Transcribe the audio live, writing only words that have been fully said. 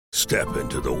Step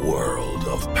into the world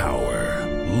of power,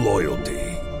 loyalty,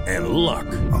 and luck.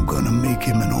 I'm going to make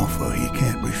him an offer he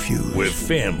can't refuse. With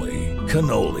family,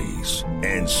 cannolis,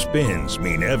 and spins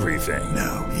mean everything.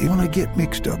 Now, you want to get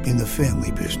mixed up in the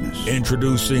family business.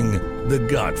 Introducing The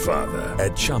Godfather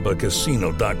at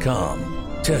ChumbaCasino.com.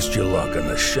 Test your luck in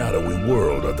the shadowy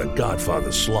world of The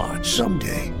Godfather slot.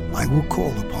 Someday, I will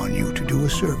call upon you to do a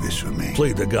service for me.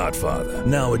 Play The Godfather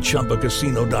now at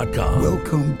ChumbaCasino.com.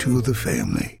 Welcome to the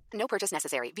family. No purchase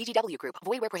necessary. VGW Group.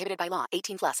 Void where prohibited by law.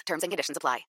 18 plus. Terms and conditions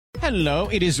apply. Hello,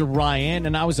 it is Ryan,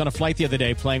 and I was on a flight the other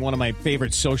day playing one of my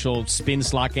favorite social spin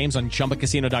slot games on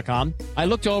ChumbaCasino.com. I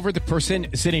looked over at the person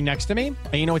sitting next to me,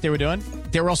 and you know what they were doing?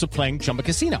 They were also playing Chumba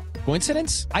Casino.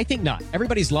 Coincidence? I think not.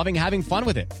 Everybody's loving having fun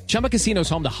with it. Chumba Casino is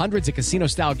home to hundreds of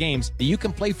casino-style games that you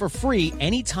can play for free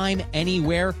anytime,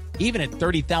 anywhere, even at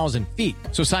 30,000 feet.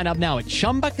 So sign up now at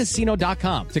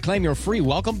ChumbaCasino.com to claim your free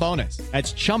welcome bonus.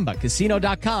 That's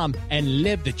ChumbaCasino.com and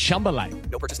live the Chumba life.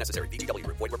 No purchase necessary. VGW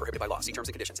Group. Void where prohibited by law. See terms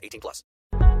and conditions. 18 plus.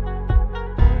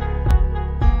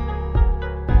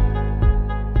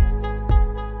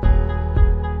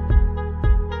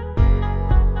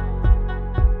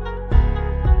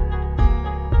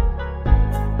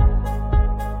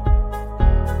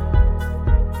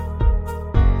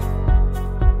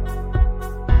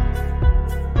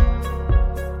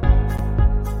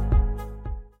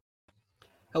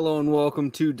 Hello and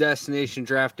welcome to Destination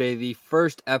Draft Day, the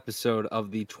first episode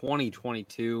of the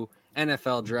 2022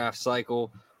 NFL draft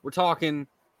cycle. We're talking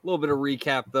a little bit of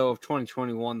recap, though, of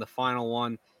 2021, the final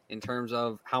one, in terms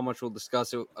of how much we'll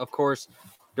discuss it. Of course,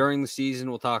 during the season,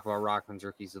 we'll talk about Rockman's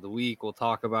Rookies of the Week. We'll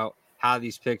talk about how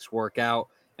these picks work out,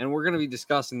 and we're going to be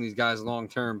discussing these guys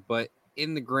long-term. But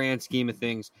in the grand scheme of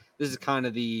things, this is kind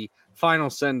of the final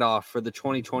send-off for the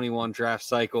 2021 draft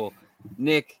cycle.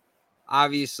 Nick,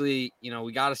 obviously, you know,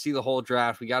 we got to see the whole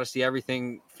draft. We got to see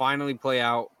everything finally play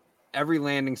out. Every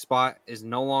landing spot is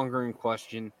no longer in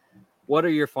question. What are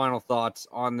your final thoughts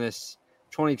on this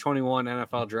 2021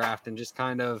 NFL draft and just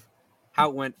kind of how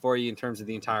it went for you in terms of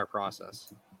the entire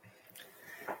process?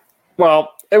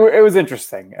 Well, it was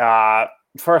interesting.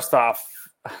 First off,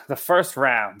 the first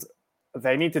round,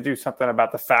 they need to do something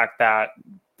about the fact that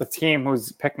the team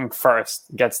who's picking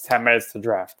first gets 10 minutes to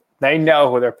draft. They know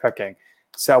who they're picking.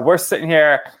 So we're sitting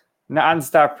here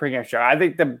nonstop pregame show. I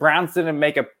think the Browns didn't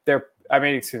make the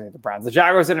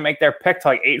Jaguars didn't make their pick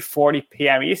till like 8:40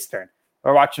 p.m. Eastern.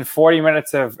 We're watching 40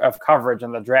 minutes of coverage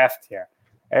in the draft here.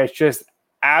 It's just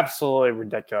absolutely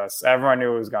ridiculous. Everyone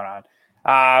knew what was going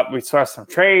on. We saw some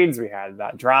trades. We had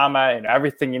that drama and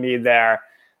everything you need there.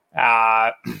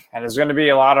 And there's going to be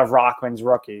a lot of Rockman's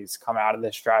rookies come out of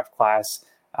this draft class.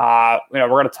 We're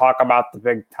going to talk about the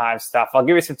big time stuff. I'll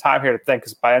give you some time here to think,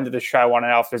 because by the end of the show, I want to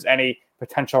know if there's any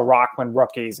potential Rockman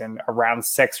rookies in a round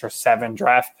 6 or 7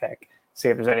 draft pick. See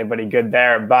if there's anybody good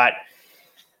there. But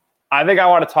I think I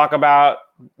want to talk about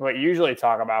what you usually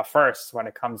talk about first when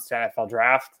it comes to NFL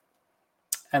draft,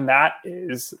 and that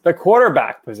is the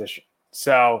quarterback position.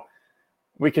 So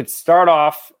we could start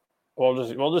off.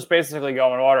 We'll just basically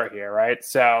go in order here, right?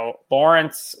 So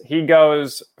Lawrence, he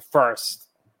goes first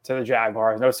to the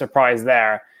Jaguars. No surprise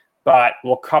there. But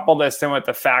we'll couple this in with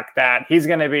the fact that he's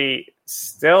going to be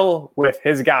still with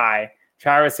his guy,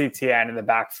 Travis Etienne, in the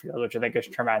backfield, which I think is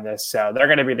tremendous. So they're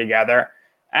going to be together.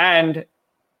 And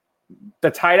the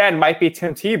tight end might be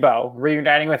Tim Tebow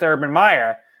reuniting with Urban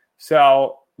Meyer.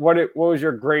 So what was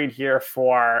your grade here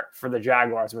for the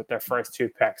Jaguars with their first 2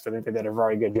 picks? I think they did a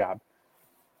very good job.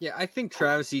 Yeah, I think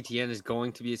Travis Etienne is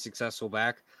going to be a successful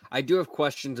back. I do have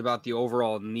questions about the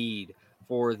overall need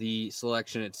for the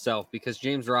selection itself, because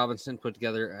James Robinson put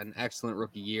together an excellent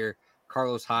rookie year.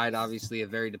 Carlos Hyde, obviously a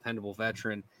very dependable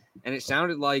veteran. And it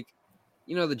sounded like,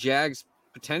 you know, the Jags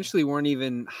potentially weren't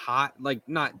even hot, like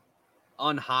not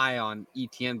unhigh on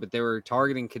Etienne, but they were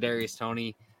targeting Kadarius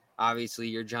Toney. Obviously,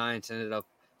 your Giants ended up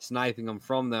sniping him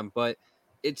from them, but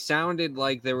it sounded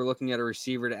like they were looking at a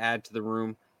receiver to add to the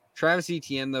room. Travis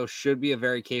Etienne, though, should be a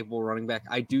very capable running back.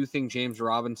 I do think James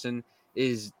Robinson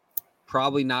is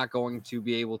probably not going to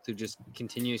be able to just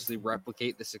continuously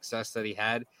replicate the success that he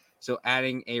had. So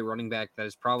adding a running back that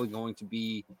is probably going to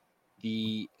be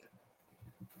the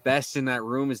best in that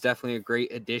room is definitely a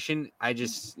great addition. I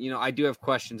just, I do have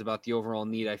questions about the overall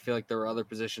need. I feel like there were other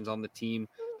positions on the team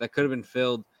that could have been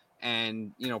filled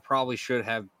and, probably should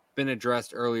have been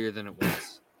addressed earlier than it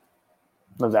was.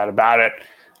 No doubt about it.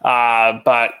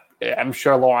 But I'm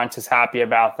sure Lawrence is happy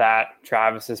about that.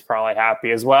 Travis is probably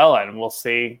happy as well, and we'll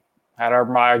see how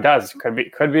Urban Meyer does.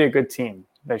 Could be a good team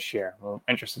this year. We're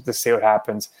interested to see what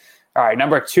happens. All right,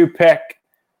 number 2 pick,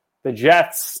 the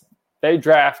Jets. They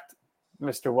draft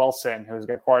Mr. Wilson, who's a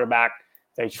good quarterback.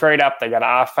 They trade up. They get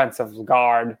an offensive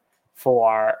guard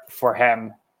for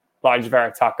him, Elijah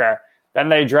Vera Tucker. Then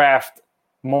they draft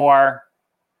Moore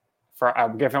for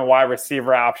give him a wide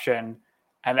receiver option.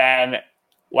 And then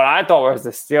what I thought was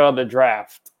the steal of the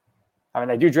draft. I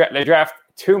mean, they draft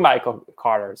 2 Michael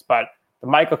Carters, but the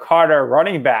Michael Carter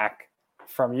running back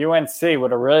from UNC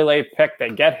with a really late pick, they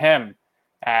get him.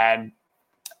 And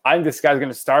I think this guy's going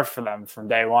to start for them from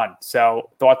day one.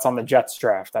 So thoughts on the Jets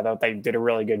draft? I thought they did a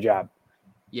really good job.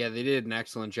 Yeah, they did an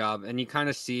excellent job. And you kind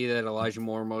of see that Elijah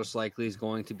Moore most likely is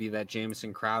going to be that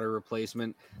Jamison Crowder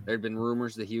replacement. There had been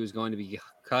rumors that he was going to be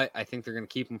cut. I think they're going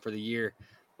to keep him for the year.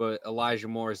 But Elijah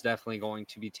Moore is definitely going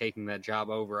to be taking that job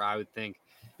over, I would think.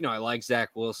 You know, I like Zach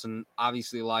Wilson.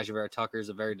 Obviously, Elijah Vera Tucker is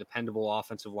a very dependable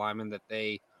offensive lineman that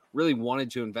they really wanted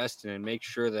to invest in and make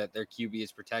sure that their QB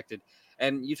is protected.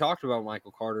 And you talked about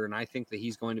Michael Carter, and I think that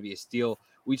he's going to be a steal.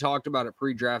 We talked about it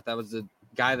pre-draft. That was the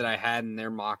guy that I had in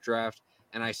their mock draft.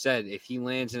 And I said, if he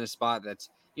lands in a spot that's,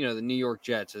 you know, the New York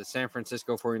Jets or the San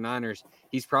Francisco 49ers,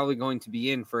 he's probably going to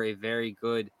be in for a very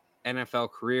good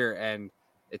NFL career. And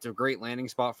it's a great landing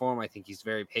spot for him. I think he's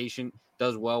very patient,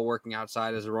 does well working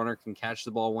outside as a runner, can catch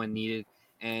the ball when needed.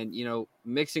 And, you know,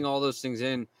 mixing all those things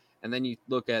in, and then you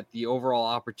look at the overall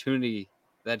opportunity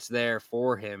that's there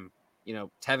for him. You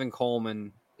know, Tevin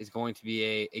Coleman is going to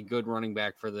be a good running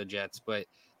back for the Jets, but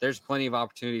there's plenty of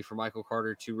opportunity for Michael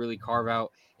Carter to really carve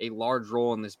out a large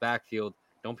role in this backfield.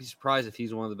 Don't be surprised if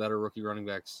he's one of the better rookie running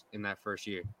backs in that first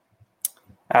year.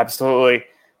 Absolutely.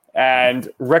 And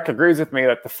Rick agrees with me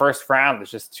that the first round is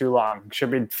just too long. It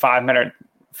should be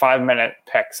 5-minute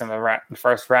picks in the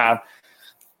first round.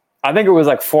 I think it was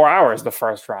like 4 hours the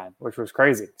first round, which was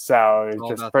crazy. So it's all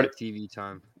just about pretty that TV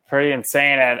time. Pretty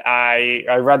insane. And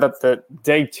I read that the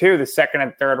day 2, the second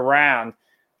and third round,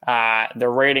 the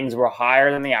ratings were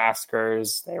higher than the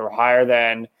Oscars. They were higher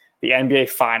than the NBA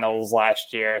Finals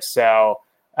last year. So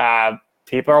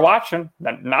people are watching.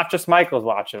 Not just Michael's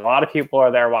watching. A lot of people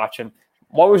are there watching.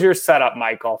 What was your setup,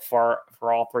 Michael, for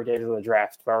all 3 days of the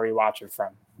draft? Where were you watching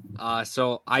from?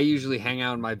 So I usually hang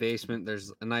out in my basement.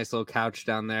 There's a nice little couch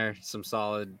down there, some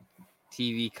solid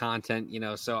TV content, you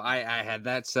know. So I had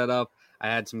that set up. I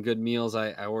had some good meals.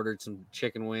 I ordered some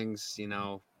chicken wings, you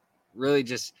know, really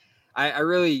just I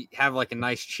really have like a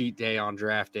nice cheat day on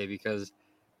draft day because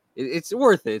it's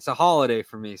worth it. It's a holiday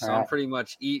for me. So I'm pretty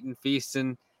much eating,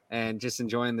 feasting, and just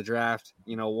enjoying the draft,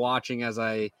 you know, watching as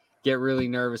I get really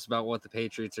nervous about what the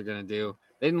Patriots are going to do.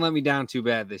 They didn't let me down too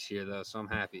bad this year, though, so I'm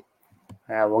happy.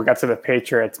 Yeah, we'll get to the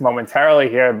Patriots momentarily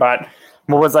here, but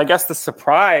what was, I guess, the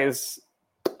surprise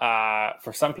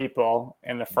for some people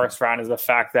in the first round is the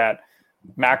fact that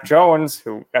Mac Jones,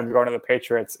 who ends up going to the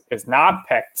Patriots, is not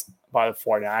picked by the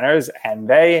 49ers, and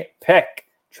they pick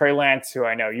Trey Lance, who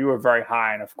I know you were very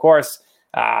high on. Of course,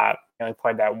 he only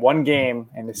played that one game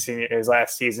in his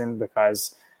last season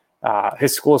because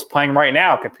his school is playing right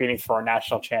now, competing for a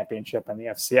national championship in the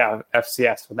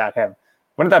FCS without him.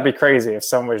 Wouldn't that be crazy if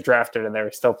someone was drafted and they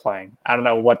were still playing? I don't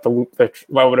know what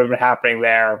what would have been happening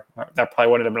there. That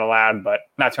probably wouldn't have been allowed, but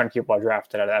not too many people are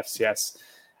drafted at FCS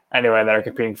anyway that are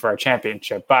competing for a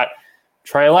championship. But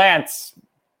Trey Lance,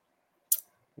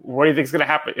 what do you think is going to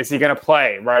happen? Is he going to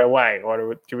play right away,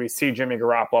 or do we see Jimmy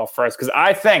Garoppolo first? Because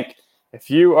I think if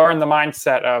you are in the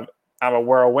mindset of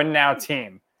we're a win-now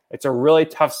team, it's a really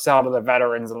tough sell to the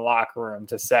veterans in the locker room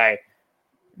to say,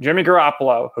 Jimmy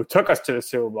Garoppolo, who took us to the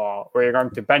Super Bowl, we're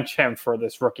going to bench him for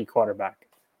this rookie quarterback.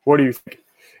 What do you think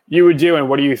you would do, and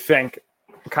what do you think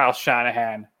Kyle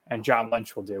Shanahan and John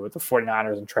Lynch will do with the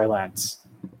 49ers and Trey Lance?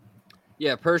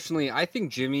 Yeah, personally, I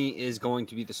think Jimmy is going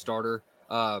to be the starter,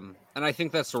 and I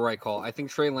think that's the right call. I think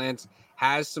Trey Lance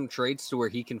has some traits to where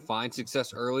he can find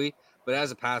success early, but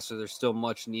as a passer, there's still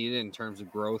much needed in terms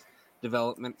of growth,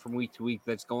 development from week to week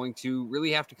that's going to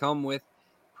really have to come with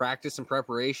practice and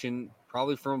preparation,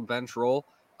 probably from a bench role.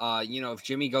 If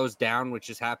Jimmy goes down, which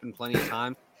has happened plenty of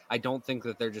times, I don't think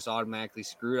that they're just automatically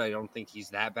screwed. I don't think he's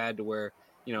that bad to where,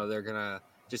 they're going to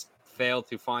just fail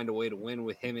to find a way to win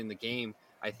with him in the game.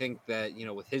 I think that,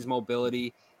 with his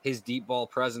mobility, his deep ball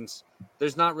presence,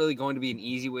 there's not really going to be an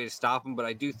easy way to stop him. But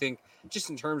I do think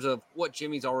just in terms of what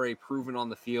Jimmy's already proven on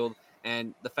the field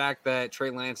and the fact that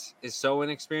Trey Lance is so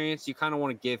inexperienced, you kind of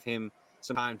want to give him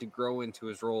some time to grow into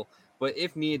his role. But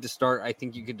if needed to start, I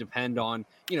think you could depend on,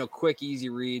 quick, easy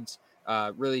reads,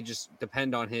 really just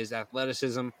depend on his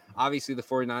athleticism. Obviously, the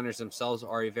 49ers themselves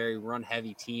are a very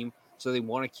run-heavy team, so they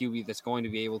want a QB that's going to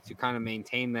be able to kind of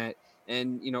maintain that.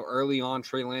 And, early on,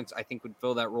 Trey Lance, I think, would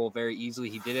fill that role very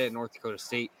easily. He did it at North Dakota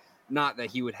State. Not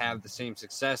that he would have the same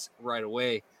success right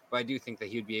away, but I do think that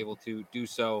he would be able to do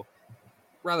so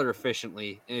rather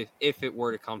efficiently if it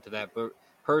were to come to that. But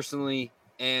personally,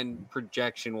 and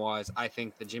projection-wise, I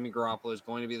think that Jimmy Garoppolo is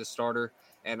going to be the starter,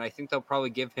 and I think they'll probably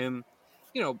give him,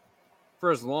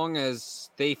 for as long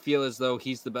as they feel as though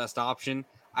he's the best option.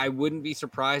 I wouldn't be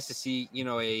surprised to see,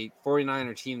 a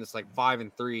 49er team that's like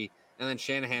 5-3, and then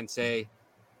Shanahan say,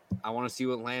 I want to see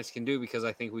what Lance can do because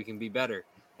I think we can be better.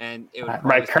 And it would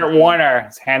right, Kurt Warner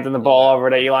is handing the ball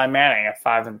over to Eli Manning at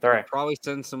 5-3. Probably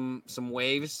send some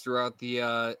waves throughout the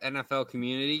NFL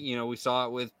community. We saw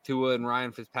it with Tua and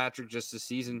Ryan Fitzpatrick just this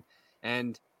season,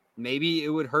 and maybe it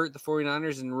would hurt the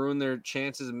 49ers and ruin their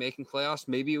chances of making playoffs.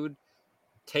 Maybe it would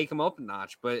take them up a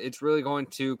notch, but it's really going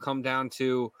to come down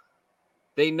to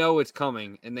they know it's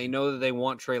coming, and they know that they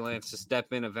want Trey Lance to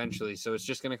step in eventually. So it's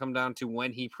just going to come down to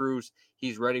when he proves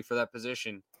he's ready for that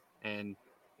position, and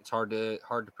it's hard to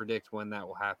predict when that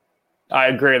will happen. I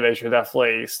agree. They should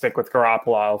definitely stick with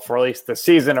Garoppolo for at least the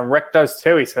season, and Rick does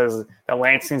too. He says that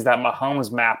Lance needs that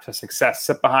Mahomes map to success,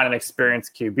 sit behind an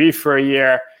experienced QB for a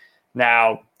year.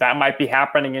 Now, that might be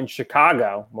happening in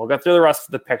Chicago. We'll get through the rest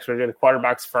of the picks. We'll do the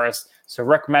quarterbacks first. So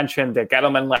Rick mentioned that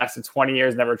Gettleman lasted 20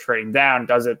 years, never trading down,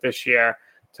 does it this year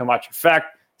to much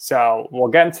effect. So we'll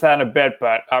get into that in a bit,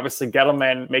 but obviously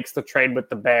Gettleman makes the trade with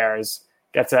the Bears,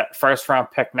 gets a first-round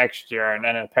pick next year, and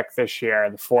then a pick this year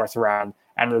in the fourth round,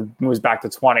 and moves back to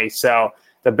 20. So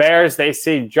the Bears, they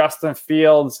see Justin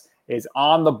Fields is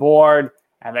on the board,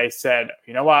 and they said,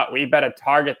 you know what, we better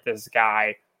target this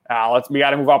guy. We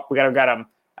got to move up. We got to get him.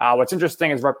 What's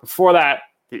interesting is right before that,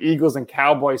 the Eagles and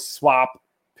Cowboys swap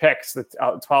picks, the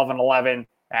 12 and 11,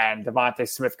 and Devontae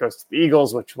Smith goes to the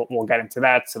Eagles, which we'll get into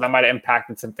that. So that might have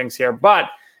impacted some things here. But,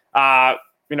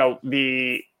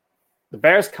 the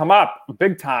Bears come up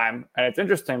big time, and it's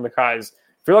interesting because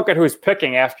if you look at who's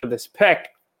picking after this pick,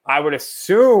 I would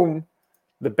assume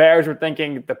the Bears were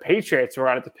thinking the Patriots were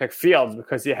out to pick Fields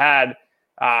because you had,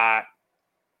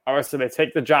 obviously they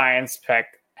take the Giants pick,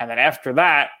 and then after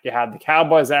that, you had the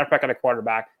Cowboys that aren't picking a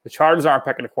quarterback, the Chargers aren't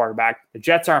picking a quarterback, the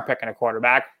Jets aren't picking a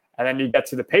quarterback, and then you get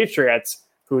to the Patriots,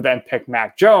 who then pick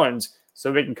Mac Jones.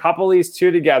 So we can couple these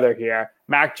two together here.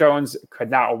 Mac Jones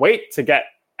could not wait to get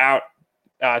out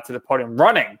to the podium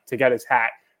running to get his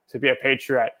hat to be a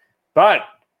Patriot. But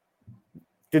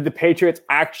did the Patriots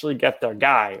actually get their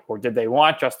guy, or did they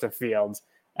want Justin Fields?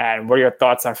 And what are your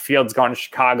thoughts on Fields going to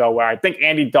Chicago, where I think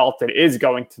Andy Dalton is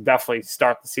going to definitely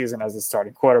start the season as a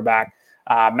starting quarterback?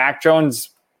 Mac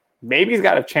Jones, maybe he's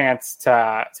got a chance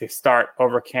to start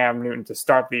over Cam Newton to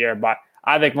start the year, but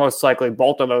I think most likely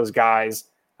both of those guys,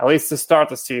 at least to start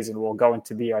the season, will go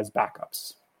into the year as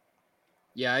backups.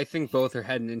 Yeah, I think both are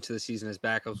heading into the season as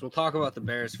backups. We'll talk about the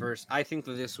Bears first. I think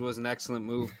that this was an excellent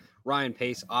move. Ryan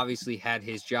Pace obviously had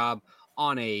his job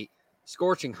on a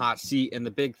scorching hot seat, and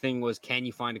the big thing was, can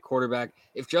you find a quarterback?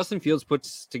 If Justin Fields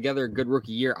puts together a good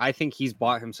rookie year, I think he's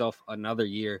bought himself another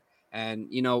year. And,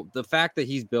 the fact that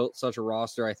he's built such a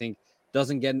roster, I think,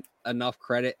 doesn't get enough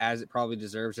credit as it probably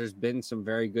deserves. There's been some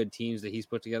very good teams that he's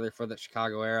put together for the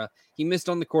Chicago era. He missed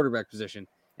on the quarterback position,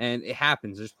 and it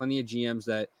happens. There's plenty of GMs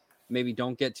that maybe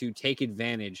don't get to take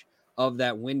advantage of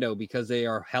that window because they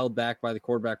are held back by the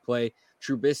quarterback play.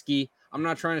 Trubisky, I'm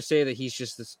not trying to say that he's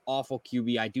just this awful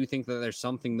QB. I do think that there's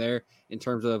something there in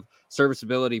terms of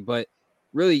serviceability, but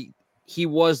really he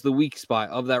was the weak spot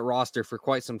of that roster for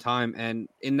quite some time. And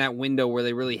in that window where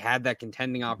they really had that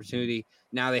contending opportunity,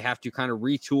 now they have to kind of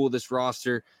retool this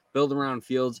roster, build around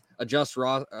Fields, adjust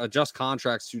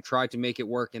contracts to try to make it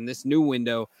work in this new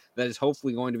window that is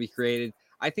hopefully going to be created.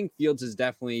 I think Fields is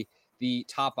definitely the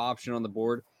top option on the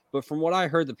board. But from what I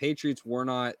heard, the Patriots were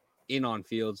not in on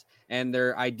Fields, and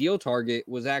their ideal target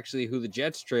was actually who the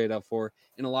Jets traded up for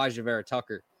in Elijah Vera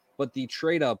Tucker. But the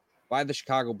trade up by the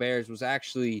Chicago Bears was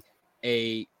actually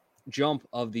a jump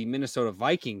of the Minnesota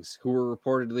Vikings, who were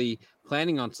reportedly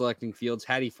planning on selecting Fields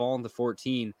had he fallen to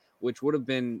 14, which would have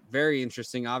been very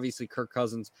interesting. Obviously, Kirk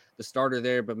Cousins, the starter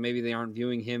there, but maybe they aren't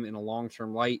viewing him in a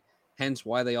long-term light, hence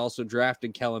why they also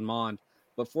drafted Kellen Mond.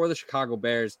 But for the Chicago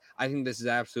Bears, I think this is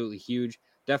absolutely huge.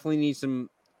 Definitely need some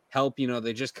help.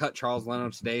 They just cut Charles Leno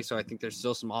today, so I think there's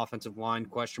still some offensive line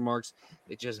question marks.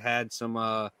 They just had some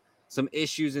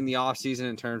issues in the offseason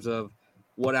in terms of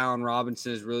what Allen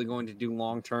Robinson is really going to do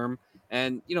long-term.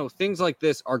 And, things like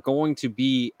this are going to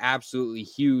be absolutely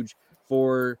huge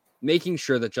for making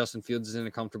sure that Justin Fields is in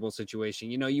a comfortable situation.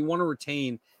 You want to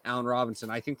retain Allen Robinson.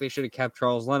 I think they should have kept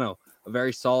Charles Leno, a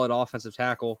very solid offensive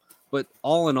tackle. But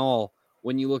all in all,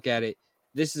 when you look at it,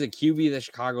 this is a QB that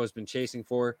Chicago has been chasing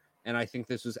for, and I think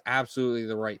this was absolutely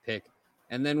the right pick.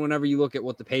 And then whenever you look at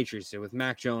what the Patriots did with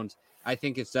Mac Jones, I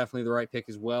think it's definitely the right pick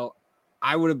as well.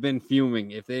 I would have been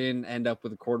fuming if they didn't end up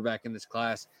with a quarterback in this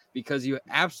class, because you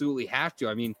absolutely have to.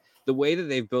 I mean, the way that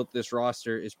they've built this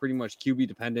roster is pretty much QB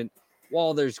dependent.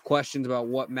 while there's questions about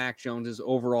what Mac Jones's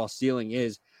overall ceiling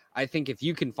is, I think if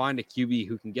you can find a QB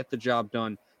who can get the job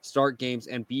done, start games,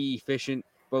 and be efficient,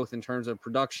 both in terms of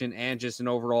production and just an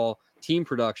overall team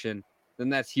production, then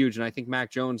that's huge. And I think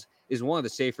Mac Jones is one of the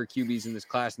safer QBs in this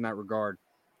class in that regard.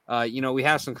 We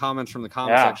have some comments from the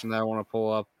comment section that I want to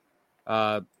pull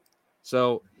up.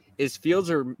 So is Fields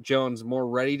or Jones more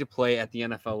ready to play at the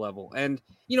NFL level? And,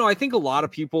 I think a lot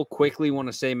of people quickly want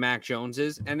to say Mac Jones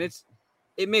is, and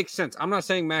it makes sense. I'm not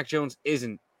saying Mac Jones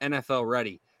isn't NFL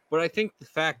ready, but I think the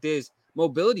fact is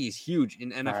mobility is huge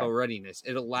in NFL readiness.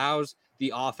 It allows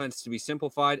the offense to be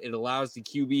simplified. It allows the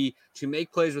QB to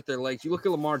make plays with their legs. You look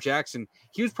at Lamar Jackson,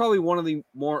 he was probably one of the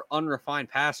more unrefined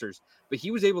passers, but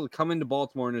he was able to come into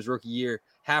Baltimore in his rookie year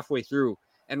halfway through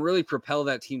and really propel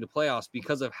that team to playoffs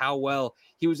because of how well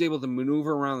he was able to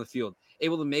maneuver around the field,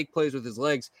 able to make plays with his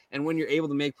legs. And when you're able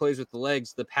to make plays with the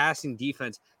legs, the passing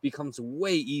defense becomes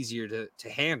way easier to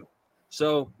handle.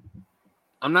 So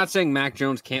I'm not saying Mac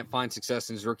Jones can't find success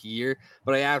in his rookie year,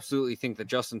 but I absolutely think that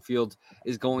Justin Fields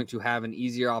is going to have an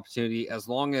easier opportunity as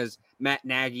long as Matt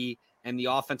Nagy and the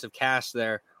offensive cast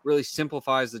there really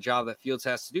simplifies the job that Fields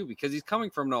has to do, because he's coming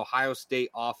from an Ohio State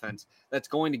offense that's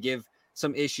going to give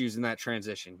some issues in that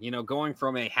transition. Going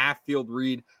from a half field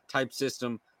read type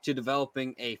system to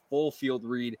developing a full field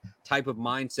read type of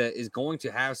mindset is going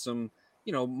to have some,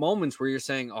 moments where you're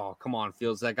saying, oh, come on,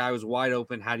 Fields, that guy was wide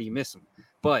open. How do you miss him?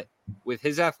 But with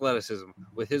his athleticism,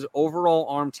 with his overall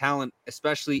arm talent,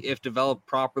 especially if developed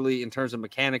properly in terms of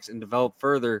mechanics and developed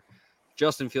further,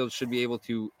 Justin Fields should be able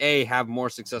to, have more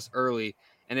success early,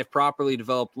 and if properly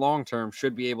developed long-term,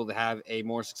 should be able to have a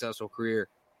more successful career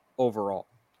overall.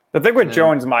 The thing with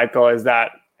Jones, Michael, is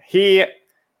that he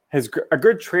has a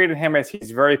good trait in him is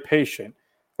he's very patient.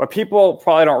 What people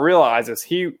probably don't realize is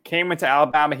he came into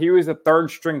Alabama. He was a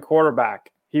third-string quarterback.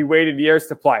 He waited years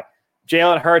to play.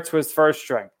 Jalen Hurts was first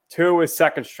string. Tua was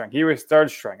second string. He was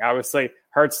third string. Obviously,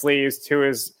 Hurts leaves. Tua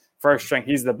is first string.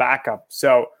 He's the backup.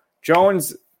 So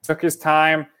Jones took his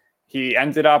time. He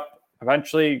ended up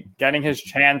eventually getting his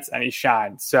chance, and he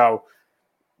shined. So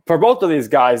for both of these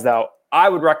guys, though, I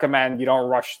would recommend you don't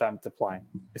rush them to play,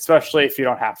 especially if you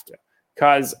don't have to.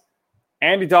 Because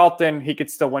Andy Dalton, he could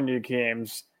still win you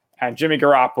games. And Jimmy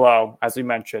Garoppolo, as we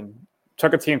mentioned,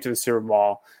 took a team to the Super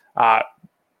Bowl.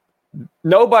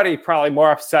 Nobody probably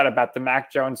more upset about the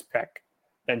Mac Jones pick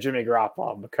than Jimmy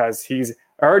Garoppolo, because he's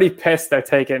already pissed they're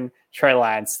taking Trey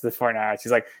Lance to the 49ers.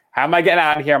 He's like, how am I getting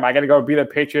out of here? Am I going to go be the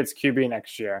Patriots QB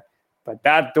next year? But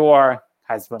that door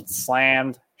has been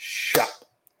slammed shut.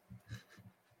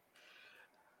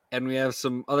 And we have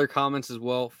some other comments as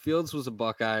well. Fields was a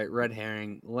Buckeye, red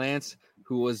herring. Lance,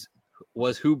 who was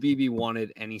who BB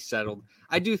wanted, and he settled.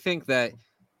 I do think that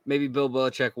maybe Bill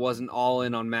Belichick wasn't all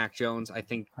in on Mac Jones. I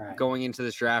think going into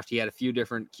this draft, he had a few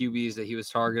different QBs that he was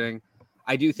targeting.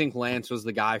 I do think Lance was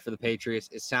the guy for the Patriots.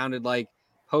 It sounded like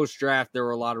post-draft there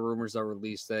were a lot of rumors that were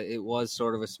released that it was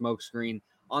sort of a smokescreen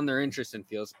on their interest in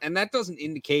Fields. And that doesn't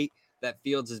indicate that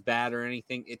Fields is bad or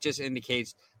anything. It just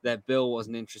indicates that Bill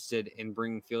wasn't interested in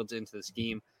bringing Fields into the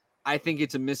scheme. I think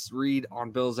it's a misread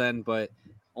on Bill's end, but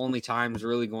only time is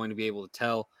really going to be able to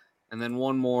tell. And then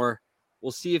one more.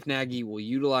 We'll see if Nagy will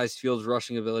utilize Fields'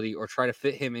 rushing ability or try to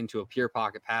fit him into a pure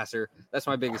pocket passer. That's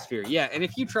my biggest fear. Yeah, and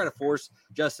if you try to force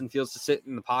Justin Fields to sit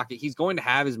in the pocket, he's going to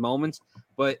have his moments,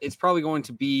 but it's probably going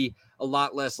to be a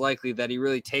lot less likely that he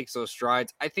really takes those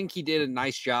strides. I think he did a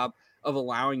nice job of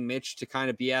allowing Mitch to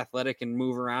kind of be athletic and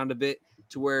move around a bit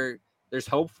to where there's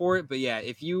hope for it. But yeah,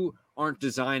 if you aren't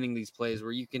designing these plays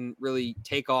where you can really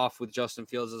take off with Justin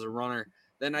Fields as a runner,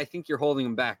 then I think you're holding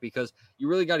them back, because you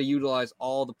really got to utilize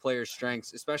all the players'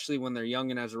 strengths, especially when they're young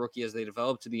and as a rookie as they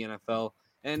develop to the NFL.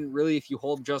 And really, if you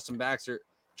hold Justin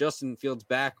Fields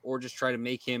back or just try to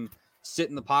make him sit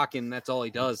in the pocket and that's all he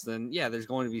does, then yeah, there's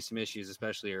going to be some issues,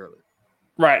 especially early.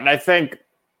 Right. And I think,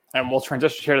 and we'll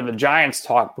transition here to the Giants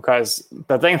talk, because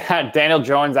the thing that Daniel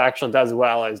Jones actually does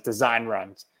well is design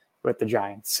runs with the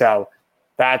Giants. So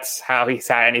that's how he's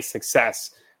had any success.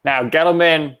 Now,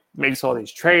 Gettleman makes all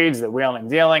these trades, the wheeling and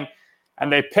dealing,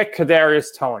 and they pick Kadarius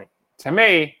Toney. To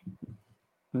me,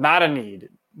 not a need.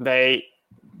 They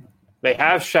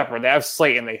have Shepard, they have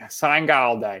Slayton, they sign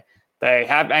Galladay, they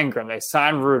have Engram, they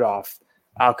sign Rudolph.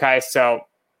 Okay, so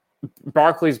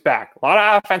Barkley's back. A lot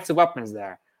of offensive weapons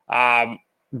there.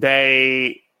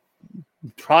 They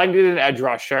probably needed an edge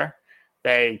rusher.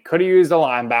 They could have used a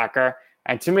linebacker.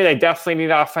 And to me, they definitely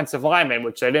need offensive linemen,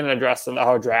 which they didn't address in the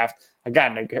whole draft.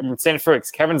 Again, I'm saying for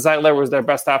Kevin Zeitler was their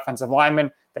best offensive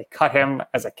lineman. They cut him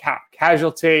as a cap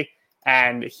casualty,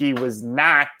 and he was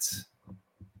not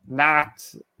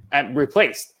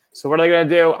replaced. So what are they going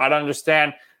to do? I don't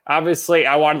understand. Obviously,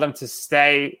 I wanted them to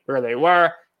stay where they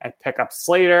were and pick up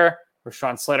Slater.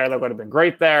 Rashawn Slater, that would have been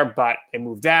great there, but they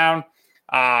moved down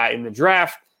in the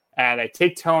draft, and they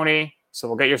take Tony. So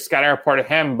we'll get your scouting report of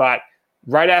him. But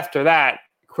right after that,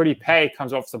 Kwity Paye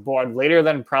comes off the board later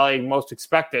than probably most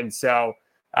expected. So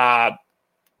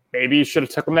maybe you should have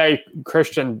took him there.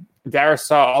 Christian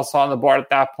Darrisaw also on the board at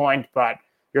that point. But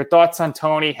your thoughts on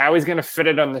Tony, how he's going to fit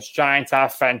it on this Giants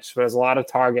offense, where there's a lot of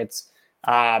targets,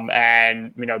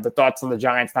 and the thoughts on the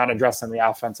Giants not addressing the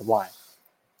offensive line.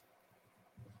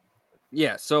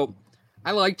 Yeah, so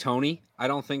I like Tony. I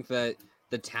don't think that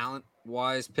the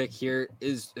talent-wise pick here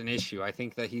is an issue. I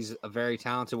think that he's a very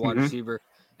talented wide receiver.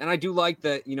 And I do like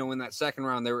that, in that second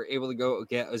round, they were able to go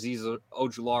get Azeez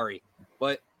Ojulari.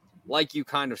 But like you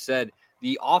kind of said,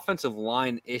 the offensive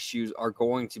line issues are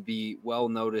going to be well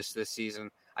noticed this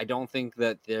season. I don't think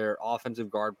that their offensive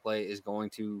guard play is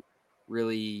going to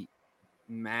really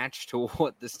match to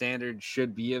what the standard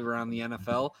should be around the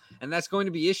NFL. And that's going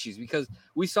to be issues because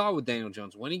we saw with Daniel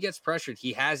Jones, when he gets pressured,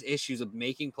 he has issues of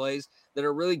making plays that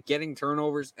are really getting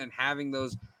turnovers and having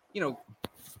those,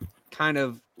 kind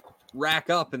of rack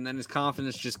up, and then his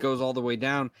confidence just goes all the way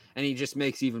down and he just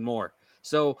makes even more.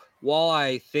 So while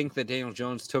I think that Daniel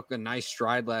Jones took a nice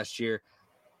stride last year,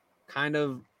 kind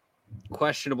of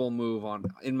questionable move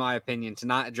in my opinion, to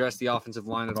not address the offensive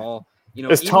line at all. You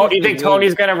think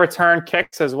Tony's going to return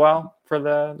kicks as well for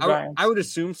the Giants? I would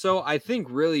assume so. I think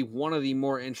really one of the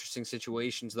more interesting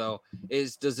situations, though,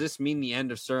 is does this mean the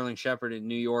end of Sterling Shepard in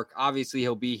New York? Obviously,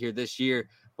 he'll be here this year,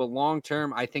 but long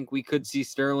term, I think we could see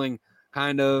Sterling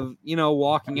kind of,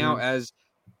 walking out as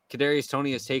Kadarius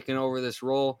Toney has taken over this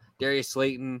role. Darius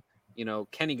Slayton,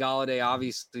 Kenny Golladay,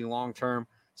 obviously long term.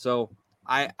 So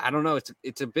I don't know.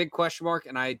 It's a big question mark,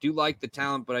 and I do like the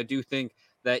talent, but I do think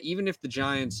that even if the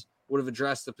Giants would have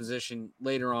addressed the position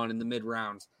later on in the mid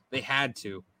rounds, they had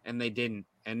to, and they didn't.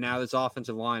 And now this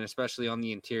offensive line, especially on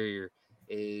the interior,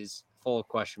 is full of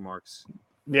question marks.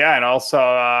 Yeah, and also,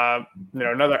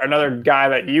 another guy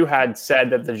that you had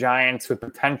said that the Giants would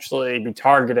potentially be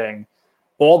targeting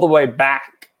all the way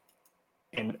back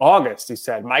in August. You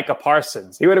said Micah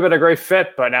Parsons. He would have been a great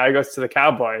fit, but now he goes to the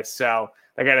Cowboys, so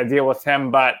they got to deal with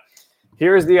him. But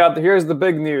here's the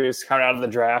big news coming out of the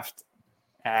draft.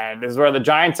 And this is where the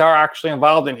Giants are actually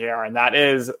involved in here, and that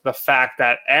is the fact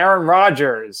that Aaron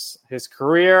Rodgers, his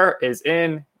career is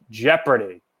in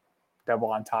jeopardy.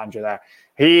 Double entendre there.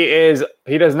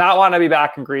 He does not want to be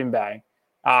back in Green Bay.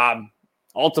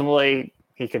 Ultimately,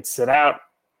 he could sit out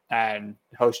and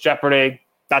host Jeopardy.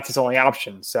 That's his only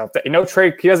option. So no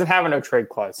trade, he doesn't have a no trade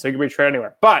clause, so he can be traded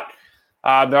anywhere. But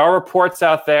there are reports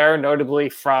out there, notably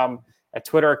from a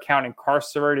Twitter account,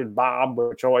 Incarcerated Bob,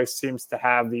 which always seems to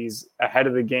have these ahead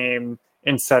of the game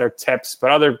insider tips, but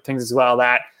other things as well,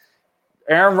 that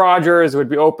Aaron Rodgers would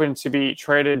be open to be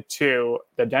traded to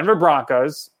the Denver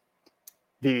Broncos,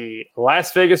 the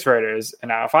Las Vegas Raiders, and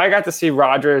now if I got to see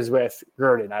Rodgers with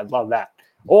Gruden, I'd love that,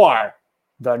 or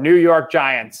the New York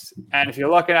Giants. And if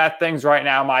you're looking at things right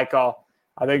now, Michael,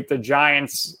 I think the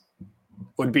Giants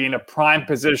would be in a prime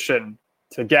position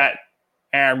to get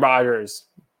Aaron Rodgers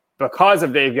because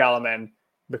of Dave Gettleman,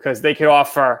 because they could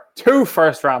offer 2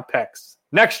 first-round picks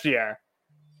next year,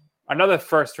 another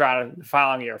first round the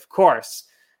following year, of course,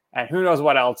 and who knows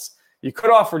what else. You could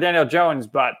offer Daniel Jones,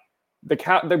 but the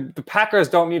Packers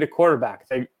don't need a quarterback.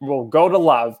 They will go to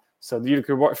Love, so you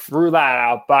could work through that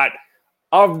out. But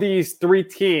of these 3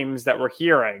 teams that we're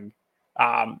hearing,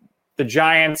 the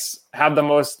Giants have the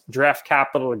most draft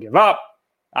capital to give up.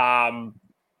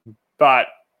 But,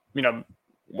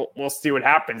 we'll see what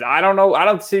happens. I don't know. I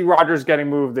don't see Rodgers getting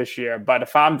moved this year. But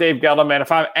if I'm Dave Gettleman,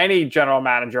 if I'm any general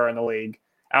manager in the league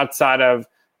outside of,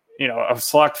 a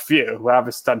select few who have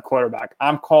a stud quarterback,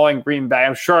 I'm calling Green Bay.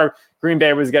 I'm sure Green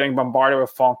Bay was getting bombarded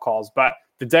with phone calls, but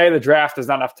the day of the draft, there's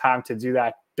not enough time to do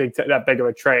that big of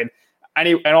a trade.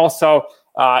 And also,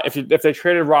 if they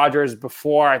traded Rodgers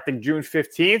before, I think June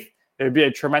 15th, it would be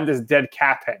a tremendous dead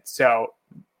cap hit. So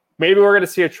maybe we're going to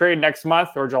see a trade next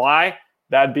month or July.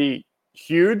 That'd be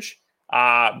huge.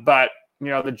 But,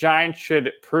 the Giants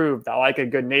should prove that, like a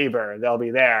good neighbor, they'll be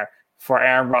there for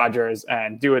Aaron Rodgers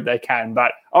and do what they can.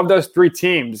 But of those 3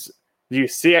 teams, do you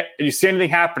see it? Do you see anything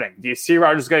happening? Do you see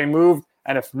Rodgers getting moved?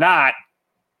 And if not,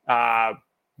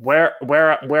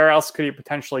 where else could he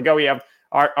potentially go? We have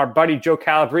our buddy Joe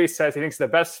Calabrese says he thinks the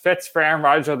best fits for Aaron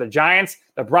Rodgers are the Giants,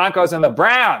 the Broncos, and the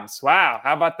Browns. Wow,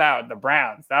 how about that? The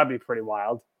Browns. That would be pretty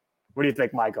wild. What do you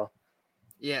think, Michael?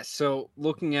 Yeah, so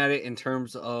looking at it in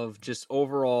terms of just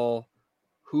overall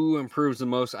who improves the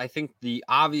most, I think the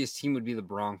obvious team would be the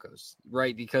Broncos,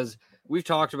 right? Because we've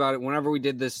talked about it whenever we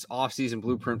did this offseason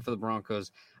blueprint for the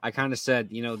Broncos. I kind of said,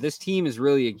 this team is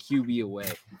really a QB away.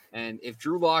 And if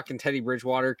Drew Lock and Teddy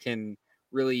Bridgewater can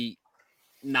really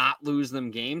not lose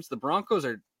them games, the Broncos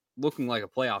are looking like a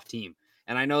playoff team.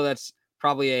 And I know that's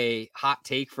probably a hot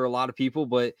take for a lot of people,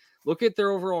 but look at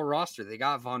their overall roster. They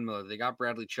got Von Miller. They got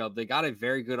Bradley Chubb. They got a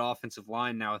very good offensive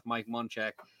line now with Mike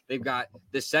Munchak. They've got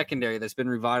this secondary that's been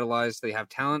revitalized. They have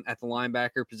talent at the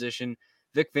linebacker position.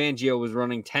 Vic Fangio was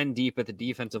running 10 deep at the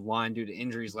defensive line due to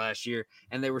injuries last year,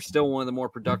 and they were still one of the more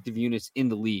productive units in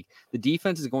the league. The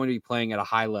defense is going to be playing at a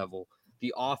high level.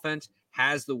 The offense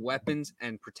has the weapons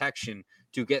and protection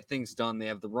to get things done. They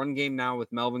have the run game now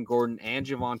with Melvin Gordon and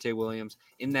Javonte Williams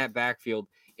in that backfield.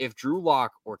 If Drew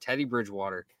Lock or Teddy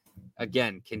Bridgewater,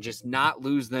 again, can just not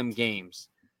lose them games,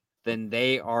 then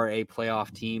they are a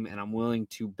playoff team, and I'm willing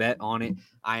to bet on it.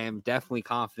 I am definitely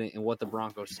confident in what the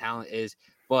Broncos' talent is,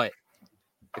 but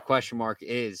the question mark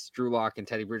is Drew Lock and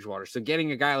Teddy Bridgewater. So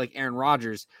getting a guy like Aaron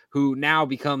Rodgers, who now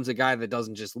becomes a guy that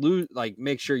doesn't just lose, like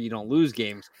make sure you don't lose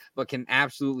games, but can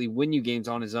absolutely win you games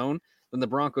on his own, then the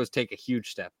Broncos take a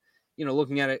huge step.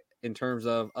 Looking at it in terms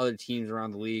of other teams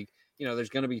around the league, there's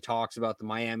going to be talks about the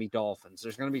Miami Dolphins.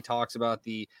 There's going to be talks about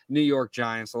the New York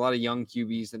Giants, a lot of young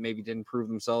QBs that maybe didn't prove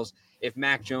themselves. If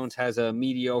Mac Jones has a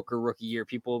mediocre rookie year,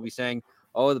 people will be saying,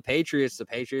 oh, the Patriots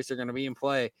are going to be in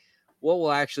play. What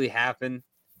will actually happen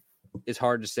is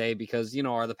hard to say because,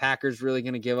 are the Packers really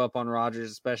going to give up on Rodgers,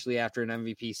 especially after an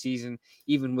MVP season,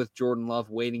 even with Jordan Love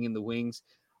waiting in the wings?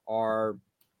 Are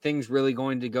things really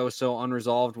going to go so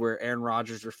unresolved where Aaron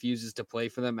Rodgers refuses to play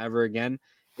for them ever again?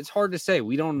 It's hard to say.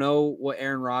 We don't know what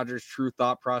Aaron Rodgers' true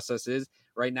thought process is.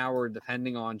 Right now, we're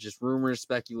depending on just rumors,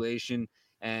 speculation,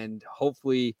 and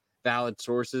hopefully valid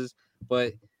sources.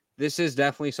 But this is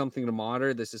definitely something to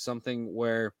monitor. This is something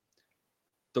where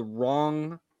the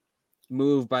wrong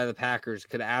move by the Packers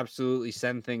could absolutely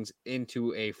send things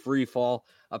into a free fall.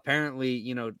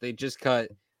 Apparently, they just cut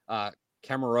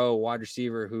Kemerow, wide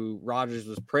receiver, who Rodgers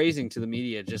was praising to the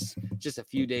media just a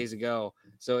few days ago.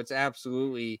 So it's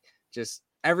absolutely just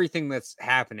everything that's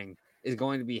happening is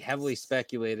going to be heavily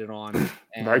speculated on.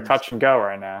 And very touch and go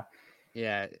right now.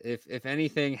 Yeah, if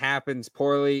anything happens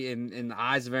poorly in the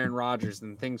eyes of Aaron Rodgers,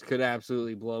 then things could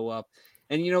absolutely blow up.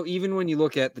 And, even when you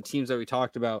look at the teams that we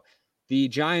talked about, the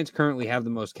Giants currently have the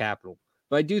most capital.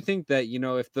 But I do think that,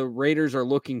 if the Raiders are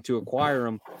looking to acquire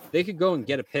him, they could go and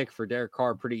get a pick for Derek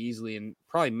Carr pretty easily and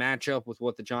probably match up with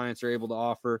what the Giants are able to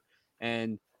offer.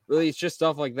 And really, it's just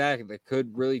stuff like that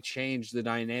could really change the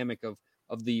dynamic of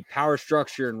the power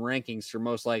structure and rankings for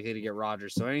most likely to get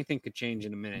Rodgers. So anything could change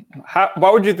in a minute.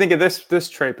 What would you think of this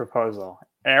trade proposal?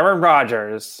 Aaron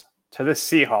Rodgers to the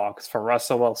Seahawks for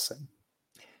Russell Wilson.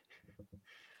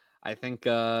 I think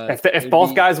if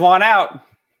both guys want out,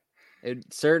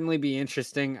 it'd certainly be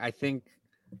interesting. I think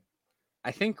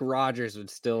Rodgers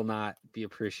would still not be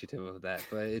appreciative of that,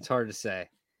 but it's hard to say.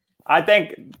 I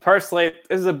think personally,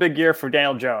 this is a big year for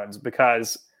Daniel Jones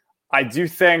because I do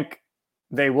think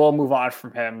they will move on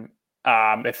from him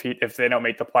if they don't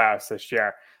make the playoffs this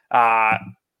year.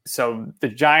 So the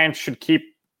Giants should keep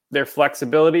their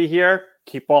flexibility here,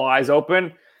 keep all eyes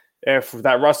open. If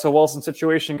that Russell Wilson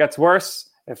situation gets worse,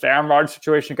 if the Aaron Rodgers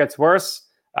situation gets worse,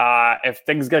 if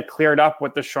things get cleared up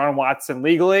with Deshaun Watson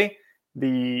legally,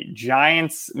 the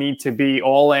Giants need to be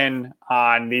all in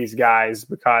on these guys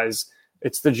because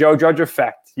it's the Joe Judge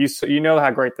effect. You know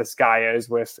how great this guy is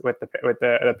with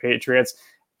the Patriots.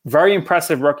 Very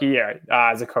impressive rookie year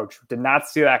as a coach. Did not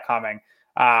see that coming.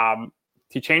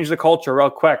 He changed the culture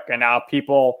real quick, and now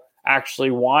people actually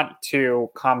want to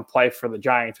come play for the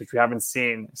Giants, which we haven't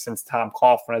seen since Tom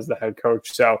Coughlin as the head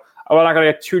coach. So we're not going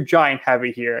to get too Giant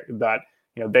heavy here, but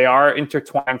they are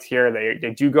intertwined here.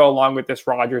 They do go along with this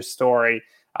Rodgers story.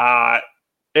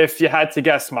 If you had to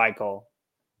guess, Michael,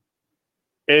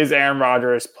 is Aaron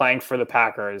Rodgers playing for the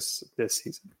Packers this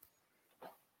season?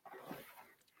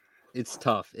 It's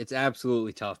tough. It's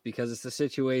absolutely tough because it's a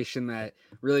situation that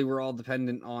really we're all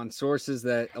dependent on sources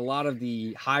that a lot of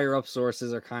the higher up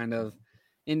sources are kind of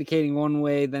indicating one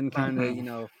way, then kind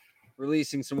of,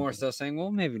 releasing some more stuff saying,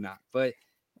 well, maybe not. But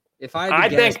if go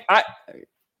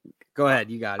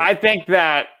ahead, you got it. I think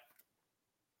that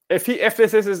if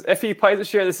he plays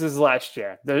this year, this is his last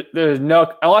year. There's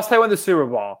no, unless they win the Super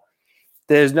Bowl,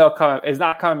 there's no coming. It's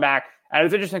not coming back. And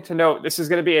it's interesting to note, this is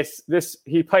going to be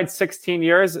he played 16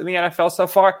 years in the NFL so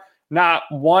far. Not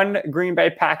one Green Bay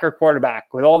Packer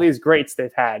quarterback with all these greats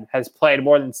they've had has played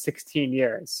more than 16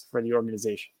 years for the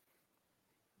organization.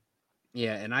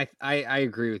 Yeah, and I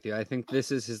agree with you. I think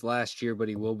this is his last year, but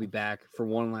he will be back for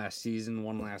one last season,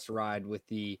 one last ride with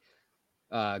the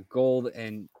gold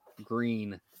and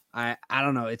green I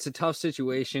don't know. It's a tough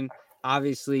situation.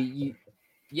 Obviously,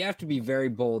 you have to be very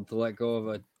bold to let go of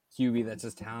a QB that's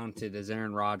as talented as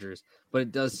Aaron Rodgers. But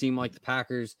it does seem like the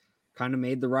Packers kind of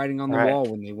made the writing on the wall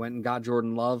when they went and got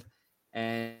Jordan Love.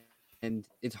 And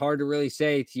it's hard to really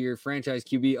say to your franchise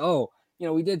QB, oh,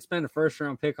 we did spend a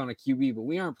first-round pick on a QB, but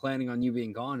we aren't planning on you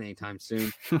being gone anytime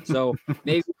soon. So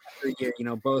maybe after a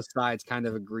year, both sides kind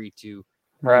of agree to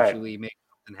mutually make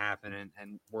something happen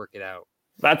and work it out.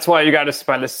 That's why you got to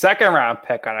spend a second-round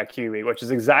pick on a QB, which is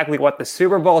exactly what the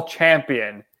Super Bowl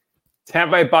champion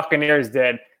Tampa Bay Buccaneers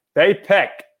did. They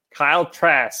picked Kyle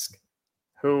Trask,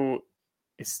 who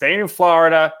is staying in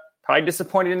Florida. Probably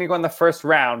disappointed he didn't go in the first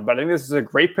round, but I think this is a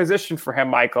great position for him,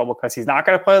 Michael, because he's not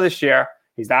going to play this year.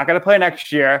 He's not going to play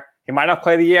next year. He might not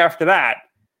play the year after that,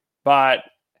 but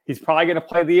he's probably going to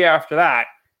play the year after that.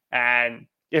 And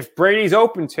if Brady's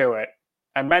open to it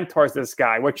and mentors this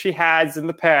guy, which he has in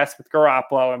the past with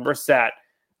Garoppolo and Brissett,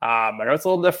 I know it's a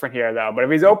little different here, though, but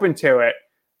if he's open to it,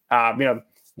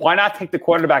 why not take the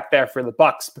quarterback there for the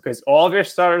Bucs? Because all of your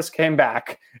starters came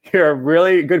back. You're a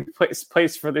really good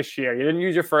place for this year. You didn't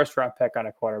use your first-round pick on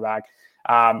a quarterback.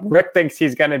 Rick thinks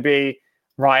he's going to be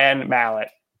Ryan Mallett.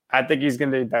 I think he's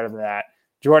going to be better than that.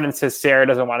 Jordan says Sarah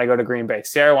doesn't want to go to Green Bay.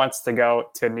 Sarah wants to go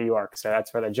to New York, so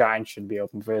that's where the Giants should be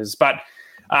open for his. But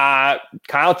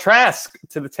Kyle Trask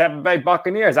to the Tampa Bay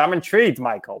Buccaneers. I'm intrigued,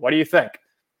 Michael. What do you think?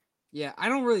 Yeah, I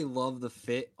don't really love the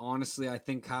fit. Honestly, I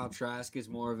think Kyle Trask is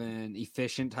more of an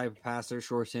efficient type of passer,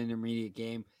 short to intermediate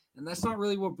game. And that's not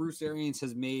really what Bruce Arians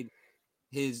has made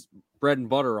his bread and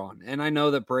butter on. And I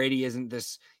know that Brady isn't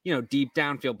this, deep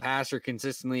downfield passer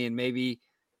consistently, and maybe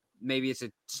it's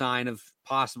a sign of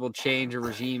possible change of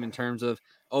regime in terms of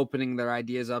opening their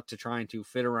ideas up to trying to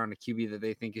fit around a QB that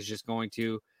they think is just going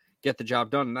to get the job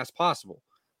done. And that's possible.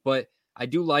 But I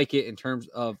do like it in terms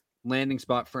of landing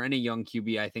spot for any young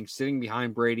QB. I think sitting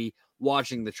behind Brady,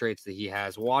 watching the traits that he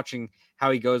has, watching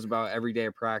how he goes about every day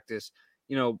of practice,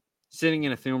 sitting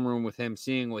in a film room with him,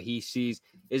 seeing what he sees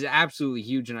is absolutely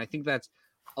huge. And I think that's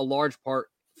a large part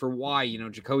for why,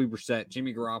 Jacoby Brissett,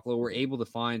 Jimmy Garoppolo were able to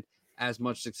find as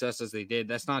much success as they did.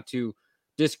 That's not to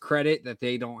discredit that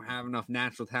they don't have enough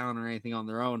natural talent or anything on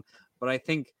their own, but I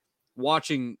think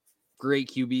watching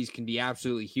great QBs can be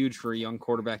absolutely huge for a young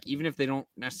quarterback, even if they don't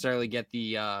necessarily get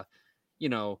the,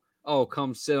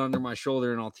 come sit under my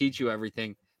shoulder and I'll teach you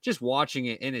everything. Just watching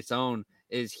it in its own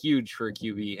is huge for a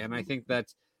QB. And I think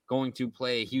that's going to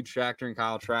play a huge factor in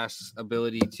Kyle Trask's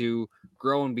ability to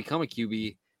grow and become a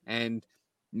QB. And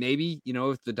maybe,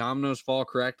 if the dominoes fall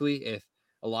correctly, if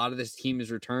a lot of this team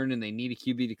is returned and they need a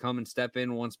QB to come and step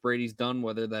in once Brady's done,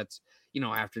 whether that's,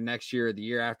 after next year or the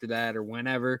year after that or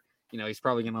whenever, he's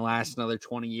probably going to last another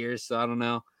 20 years. So I don't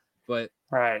know, but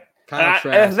right.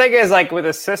 And the thing is, with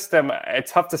a system,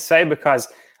 it's tough to say because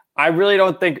I really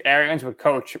don't think Arians would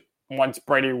coach once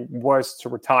Brady was to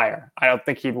retire. I don't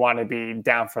think he'd want to be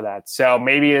down for that. So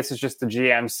maybe this is just the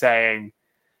GM saying,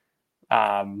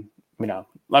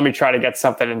 let me try to get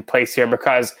something in place here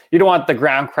because you don't want the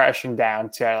ground crashing down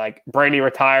to Brady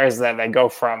retires, then they go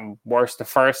from worst to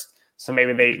first. So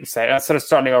maybe they say, instead of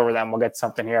starting over them, we'll get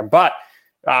something here. But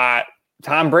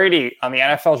Tom Brady on the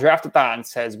NFL Draft-a-thon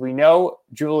says, we know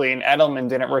Julian Edelman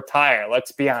didn't retire.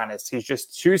 Let's be honest. He's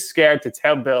just too scared to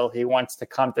tell Bill he wants to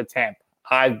come to Tampa.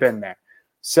 I've been there.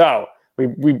 So we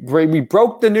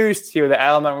broke the news to you that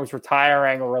Edelman was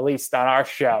retiring or released on our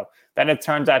show. Then it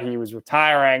turns out he was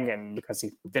retiring and because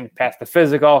he didn't pass the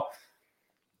physical.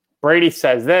 Brady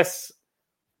says this.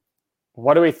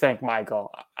 What do we think,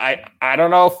 Michael? I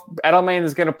don't know if Edelman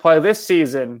is going to play this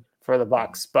season for the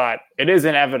Bucs, but it is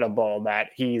inevitable that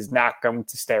he's not going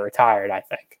to stay retired, I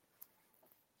think.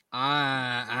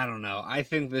 I don't know. I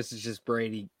think this is just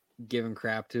Brady giving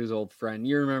crap to his old friend.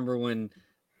 You remember when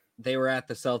they were at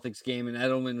the Celtics game and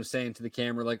Edelman was saying to the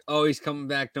camera, oh, he's coming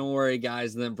back. Don't worry,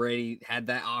 guys. And then Brady had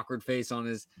that awkward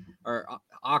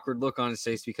look on his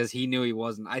face because he knew he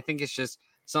wasn't. I think it's just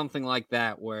something like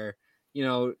that where,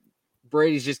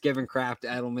 Brady's just giving crap to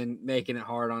Edelman, making it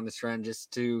hard on his friend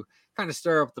just to kind of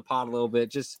stir up the pot a little bit.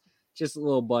 Just a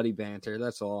little buddy banter.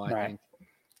 That's all I think.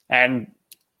 And,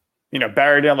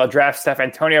 buried in the draft stuff,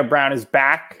 Antonio Brown is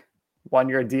back.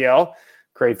 1-year deal.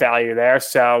 Great value there.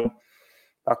 So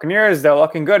Buccaneers, they're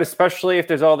looking good, especially if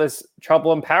there's all this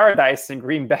trouble in paradise in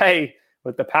Green Bay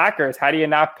with the Packers. How do you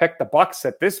not pick the Bucs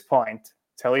at this point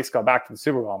to at least go back to the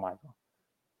Super Bowl, Michael?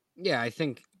 Yeah, I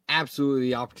think absolutely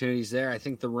the opportunities there. I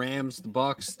think the Rams, the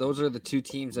Bucs, those are the two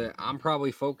teams that I'm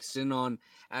probably focusing on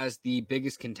as the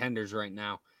biggest contenders right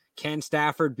now. Can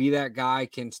Stafford be that guy?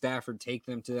 Can Stafford take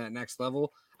them to that next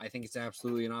level? I think it's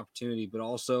absolutely an opportunity, but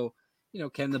also,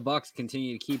 can the Bucs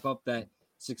continue to keep up that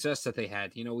success that they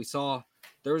had. You know, we saw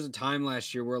there was a time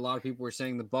last year where a lot of people were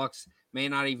saying the Bucks may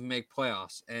not even make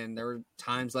playoffs, and there were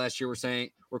times last year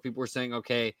where people were saying,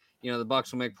 okay, you know, the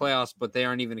Bucks will make playoffs, but they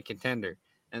aren't even a contender.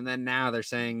 And then now they're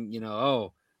saying, you know,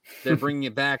 oh, they're bringing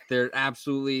it back. They're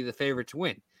absolutely the favorite to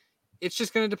win. It's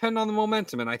just going to depend on the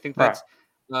momentum, and I think that's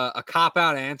a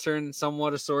cop-out answer in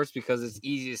somewhat of sorts, because it's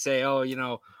easy to say, oh, you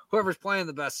know, whoever's playing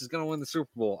the best is going to win the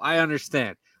Super Bowl. I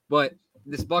understand, but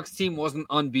this Bucks team wasn't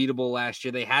unbeatable last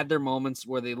year. They had their moments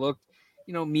where they looked,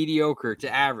 you know, mediocre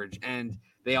to average, and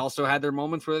they also had their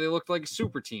moments where they looked like a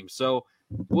super team. So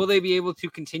will they be able to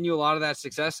continue a lot of that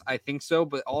success? I think so,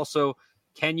 but also,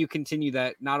 can you continue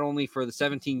that not only for the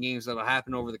 17 games that'll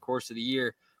happen over the course of the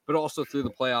year, but also through the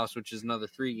playoffs, which is another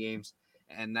 3 games.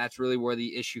 And that's really where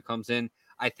the issue comes in.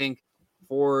 I think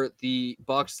for the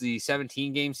Bucks, the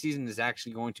 17-game season is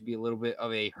actually going to be a little bit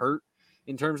of a hurt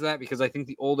in terms of that, because I think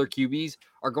the older QBs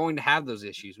are going to have those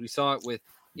issues. We saw it with,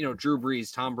 you know, Drew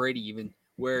Brees, Tom Brady, even,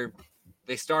 where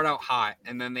they start out hot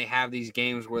and then they have these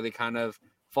games where they kind of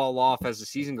fall off as the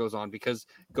season goes on, because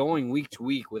going week to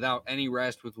week without any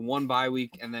rest, with one bye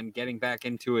week and then getting back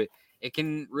into it, it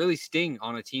can really sting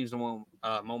on a team's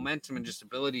momentum and just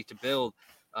ability to build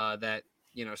that,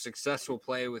 you know, successful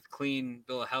play with clean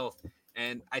bill of health.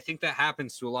 And I think that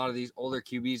happens to a lot of these older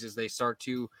QBs as they start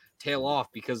to tail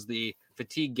off because the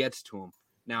fatigue gets to them.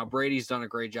 Now, Brady's done a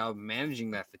great job of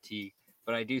managing that fatigue,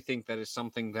 but I do think that is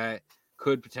something that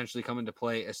could potentially come into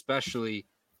play, especially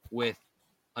with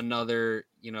another,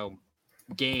 you know,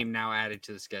 game now added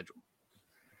to the schedule.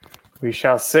 We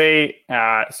shall see.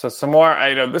 So some more.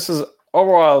 I know this is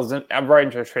overall. I'm very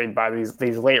interested by these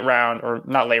late round, or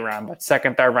not late round, but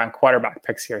second, third round quarterback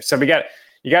picks here. So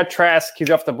you got Trask. He's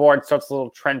off the board. Starts a little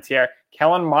trend here.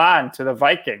 Kellen Mond to the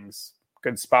Vikings.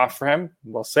 Good spot for him.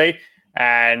 We'll see.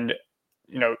 And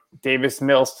you know, Davis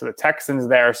Mills to the Texans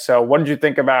there. So what did you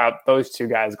think about those two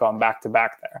guys going back to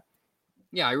back there?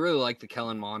 Yeah, I really like the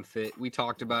Kellen Mond fit. We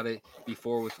talked about it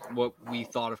before with what we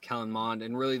thought of Kellen Mond,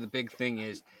 and really the big thing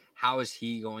is, how is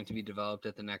he going to be developed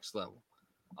at the next level?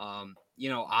 You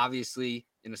know, obviously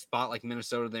in a spot like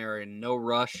Minnesota, they're in no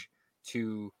rush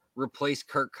to replace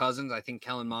Kirk Cousins. I think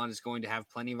Kellen Mond is going to have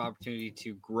plenty of opportunity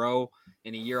to grow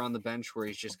in a year on the bench where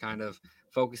he's just kind of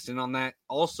focused in on that.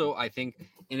 Also, I think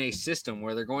in a system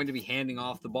where they're going to be handing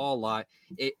off the ball a lot,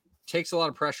 it takes a lot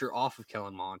of pressure off of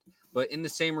Kellen Mond. But in the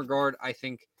same regard, I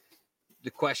think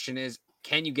the question is,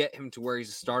 can you get him to where he's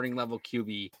a starting level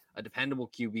QB, a dependable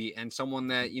QB, and someone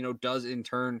that, you know, does in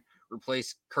turn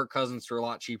replace Kirk Cousins for a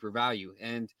lot cheaper value?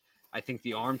 And I think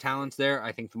the arm talent's there.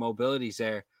 I think the mobility's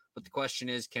there. But the question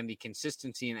is, can the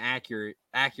consistency and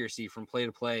accuracy from play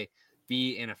to play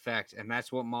be in effect? And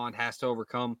that's what Mond has to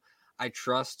overcome. I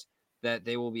trust that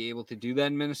they will be able to do that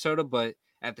in Minnesota, but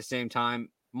at the same time,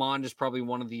 Mond is probably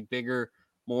one of the bigger,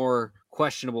 more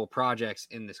questionable projects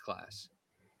in this class.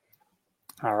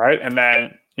 All right. And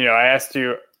then, you know, I asked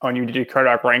you when you did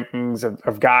quarterback rankings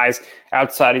of guys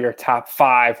outside of your top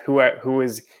 5, who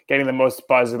is getting the most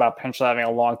buzz about potentially having a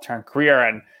long-term career.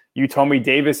 And you told me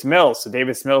Davis Mills. So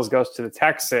Davis Mills goes to the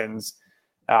Texans.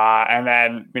 And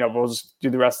then, you know, we'll just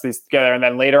do the rest of these together. And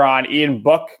then later on, Ian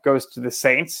Book goes to the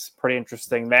Saints. Pretty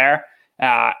interesting there.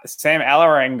 Sam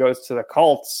Ellering goes to the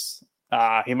Colts.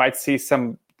 He might see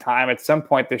some time at some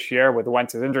point this year with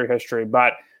Wentz's injury history.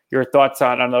 But your thoughts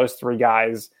on those 3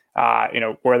 guys, you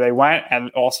know, where they went,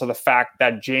 and also the fact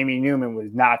that Jamie Newman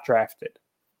was not drafted.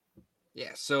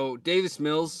 Yeah, so Davis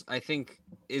Mills, I think,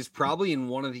 is probably in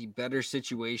one of the better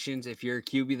situations if you're a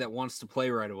QB that wants to play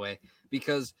right away,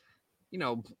 because, you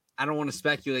know, I don't want to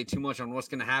speculate too much on what's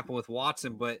going to happen with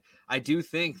Watson, but I do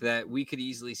think that we could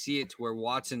easily see it to where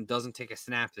Watson doesn't take a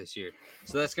snap this year.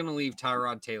 So that's going to leave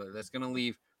Tyrod Taylor. That's going to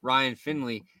leave Ryan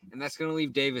Finley, and that's going to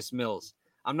leave Davis Mills.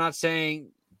 I'm not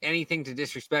saying anything to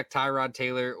disrespect Tyrod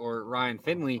Taylor or Ryan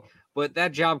Finley, but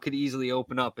that job could easily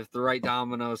open up if the right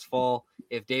dominoes fall.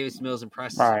 If Davis Mills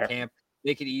impresses in camp,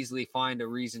 they could easily find a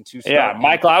reason to start. Yeah,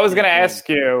 Michael, I was going to ask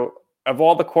you, of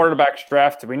all the quarterbacks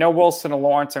drafted, we know Wilson and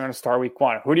Lawrence are going to start week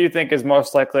 1. Who do you think is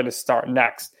most likely to start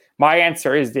next? My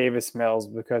answer is Davis Mills,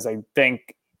 because I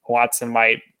think Watson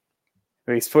might.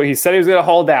 He said he was going to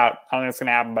hold out. I don't think it's going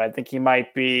to happen, but I think he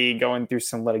might be going through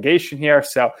some litigation here.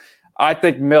 So I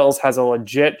think Mills has a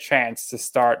legit chance to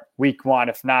start week 1.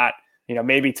 If not, you know,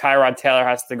 maybe Tyrod Taylor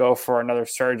has to go for another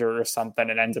surgery or something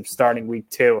and ends up starting week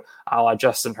 2, a la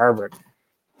Justin Herbert.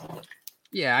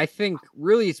 Yeah, I think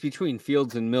really it's between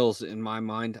Fields and Mills in my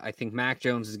mind. I think Mac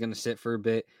Jones is going to sit for a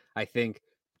bit. I think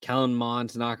Kellen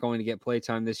Mond's not going to get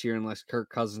playtime this year unless Kirk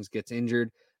Cousins gets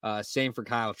injured. Same for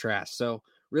Kyle Trask. So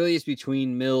really it's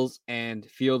between Mills and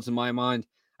Fields in my mind.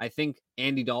 I think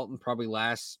Andy Dalton probably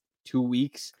lasts 2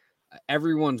 weeks,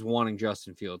 everyone's wanting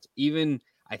Justin Fields. Even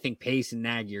I think Pace and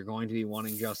Nagy are going to be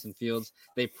wanting Justin Fields.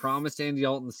 They promised Andy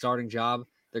Dalton the starting job.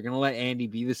 They're going to let Andy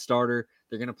be the starter.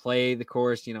 They're going to play the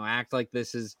course, act like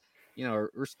this is,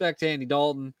 respect Andy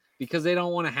Dalton, because they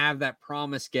don't want to have that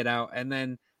promise get out and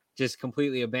then just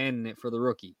completely abandon it for the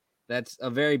rookie. That's a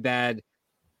very bad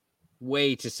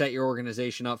way to set your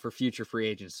organization up for future free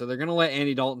agents. So they're going to let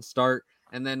Andy Dalton start,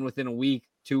 and then within a week,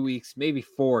 2 weeks, maybe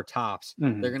 4 tops,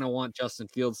 they're going to want Justin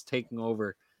Fields taking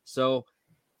over. So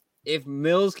if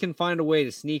Mills can find a way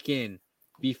to sneak in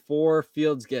before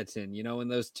Fields gets in, in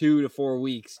those 2 to 4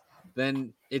 weeks,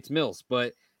 then it's Mills.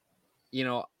 But,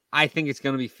 I think it's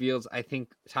going to be Fields. I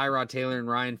think Tyrod Taylor and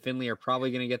Ryan Finley are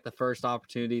probably going to get the first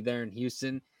opportunity there in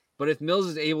Houston. But if Mills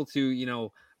is able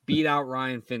to, beat out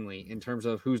Ryan Finley in terms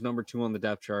of who's number 2 on the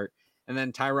depth chart, and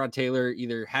then Tyrod Taylor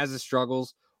either has his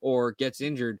struggles or gets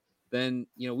injured, then,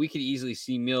 we could easily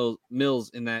see Mills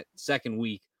in that second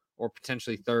week or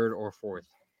potentially third or fourth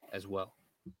as well.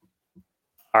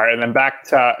 All right, and then back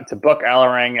to Book,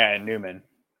 Ellering, and Newman.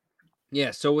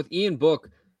 Yeah, so with Ian Book,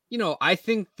 I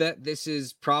think that this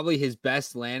is probably his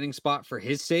best landing spot for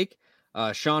his sake.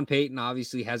 Sean Payton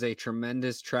obviously has a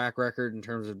tremendous track record in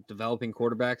terms of developing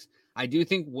quarterbacks. I do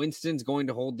think Winston's going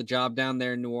to hold the job down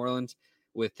there in New Orleans,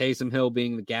 with Taysom Hill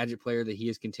being the gadget player that he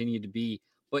has continued to be.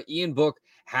 But Ian Book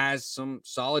has some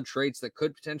solid traits that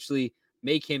could potentially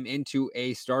make him into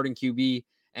a starting QB.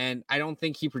 And I don't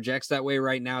think he projects that way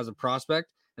right now as a prospect.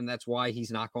 And that's why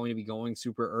he's not going to be going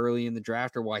super early in the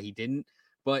draft, or why he didn't.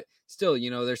 But still,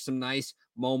 there's some nice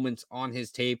moments on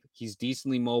his tape. He's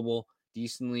decently mobile,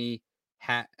 decently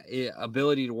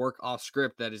ability to work off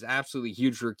script. That is absolutely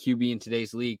huge for a QB in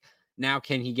today's league. Now,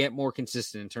 can he get more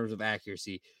consistent in terms of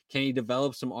accuracy? Can he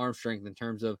develop some arm strength in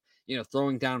terms of,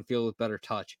 throwing downfield with better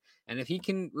touch? And if he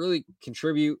can really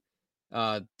contribute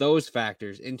those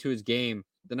factors into his game,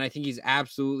 then I think he's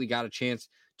absolutely got a chance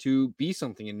to be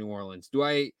something in New Orleans. Do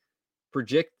I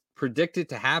predict it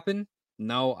to happen?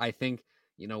 No, I think,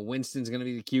 Winston's going to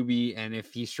be the QB, and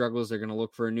if he struggles, they're going to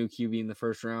look for a new QB in the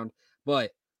first round.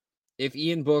 But if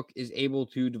Ian Book is able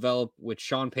to develop, which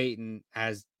Sean Payton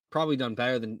has probably done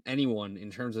better than anyone in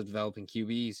terms of developing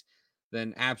QBs,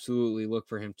 then absolutely look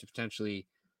for him to potentially,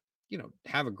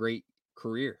 have a great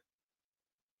career.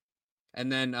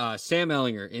 And then Sam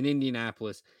Ehlinger in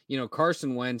Indianapolis,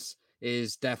 Carson Wentz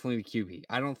is definitely the QB.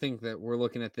 I don't think that we're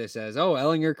looking at this as,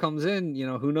 Ehlinger comes in,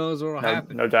 who knows what will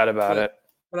happen. No doubt about it.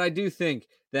 But I do think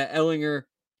that Ehlinger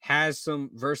has some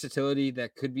versatility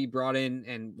that could be brought in,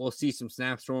 and we'll see some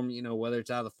snaps from him, whether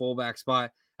it's out of the fullback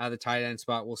spot, out of the tight end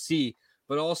spot, we'll see.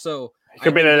 But also, it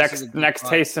could be the next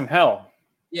Taysom Hill.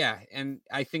 Yeah, and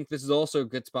I think this is also a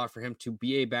good spot for him to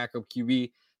be a backup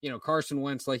QB. Carson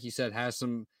Wentz, like you said, has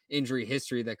some injury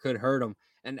history that could hurt him,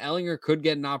 and Ehlinger could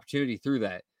get an opportunity through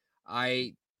that.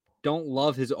 I don't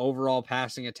love his overall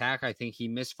passing attack. I think he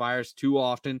misfires too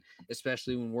often,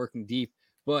 especially when working deep.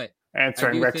 But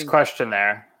answering Rick's question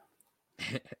there.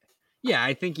 Yeah,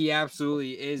 I think he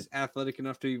absolutely is athletic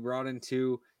enough to be brought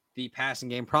into the passing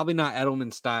game. Probably not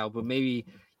Edelman style, but maybe,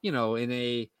 in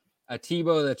a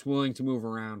Tebow that's willing to move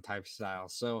around type style.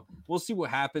 So we'll see what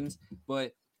happens.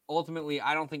 But ultimately,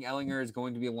 I don't think Ehlinger is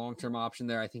going to be a long-term option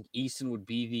there. I think Easton would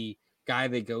be the guy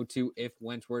they go to if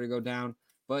Wentz were to go down.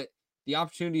 But the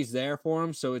opportunity is there for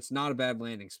him, so it's not a bad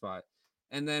landing spot.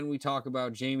 And then we talk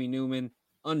about Jamie Newman,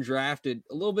 undrafted.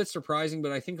 A little bit surprising,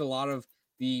 but I think a lot of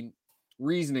the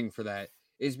reasoning for that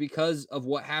is because of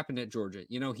what happened at Georgia.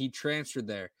 He transferred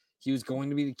there. He was going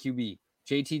to be the QB.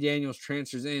 JT Daniels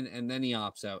transfers in, and then he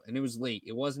opts out. And it was late.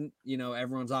 It wasn't,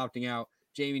 everyone's opting out.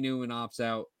 Jamie Newman opts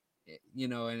out,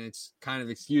 and it's kind of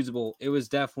excusable. It was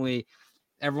definitely,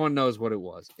 everyone knows what it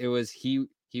was. It was he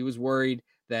was worried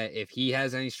that if he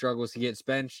has any struggles, he gets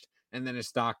benched, and then his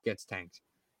stock gets tanked.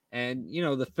 And,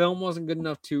 the film wasn't good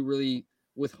enough to really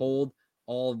withhold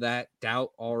all of that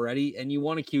doubt already. And you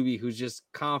want a QB who's just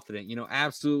confident,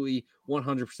 absolutely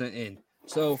 100% in.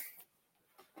 So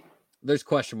there's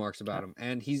question marks about him.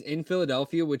 And he's in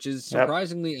Philadelphia, which is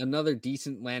surprisingly another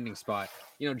decent landing spot.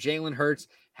 Jalen Hurts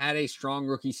had a strong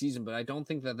rookie season, but I don't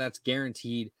think that that's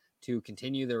guaranteed to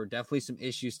continue. There were definitely some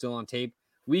issues still on tape.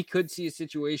 We could see a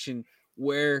situation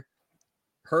where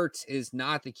Hurts is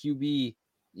not the QB,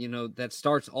 that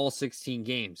starts all 16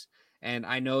 games. And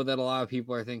I know that a lot of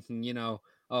people are thinking,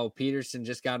 Peterson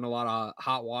just got in a lot of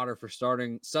hot water for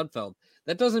starting Sudfeld.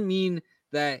 That doesn't mean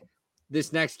that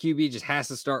this next QB just has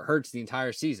to start Hurts the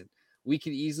entire season. We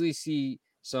could easily see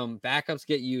some backups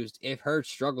get used if Hurts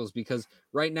struggles, because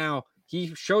right now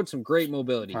he showed some great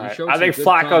mobility. Right. I think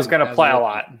Flacco's going to play a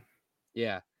lot.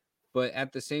 Yeah. But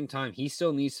at the same time, he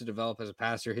still needs to develop as a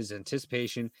passer. His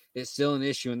anticipation is still an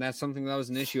issue, and that's something that was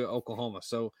an issue at Oklahoma.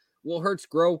 So will Hurts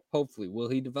grow? Hopefully. Will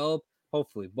he develop?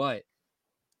 Hopefully. But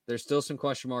there's still some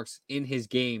question marks in his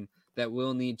game that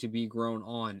will need to be grown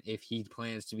on if he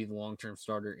plans to be the long-term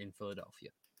starter in Philadelphia.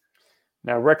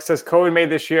 Now, Rick says COVID made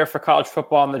this year for college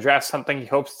football in the draft something he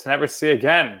hopes to never see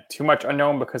again. Too much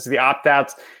unknown because of the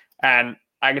opt-outs. And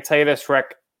I can tell you this,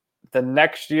 Rick, the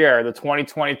next year, the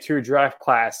 2022 draft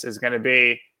class is going to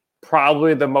be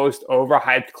probably the most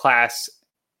overhyped class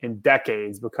in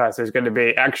decades because there's going to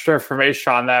be extra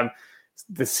information on them.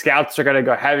 The scouts are going to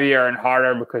go heavier and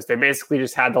harder because they basically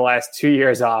just had the last 2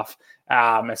 years off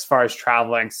as far as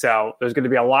traveling. So there's going to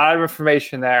be a lot of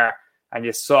information there. And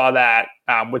you saw that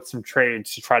with some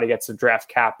trades to try to get some draft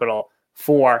capital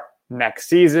for next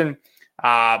season.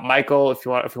 Michael, if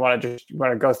you want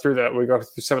to go through we go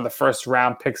through some of the first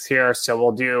round picks here. So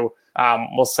we'll do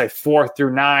we'll say 4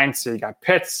 through 9. So you got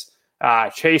Pitts,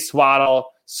 Chase,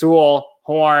 Waddle, Sewell,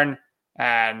 Horn,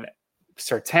 and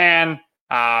Surtain.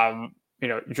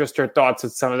 Just your thoughts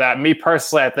on some of that. Me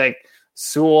personally, I think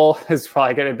Sewell is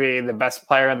probably going to be the best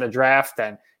player in the draft,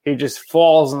 and he just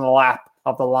falls in the lap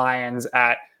of the Lions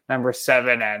at number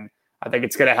 7, and I think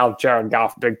it's going to help Jared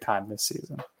Goff big time this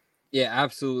season. Yeah,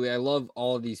 absolutely. I love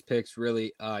all of these picks,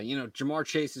 really. Jamar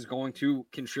Chase is going to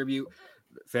contribute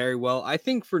very well. I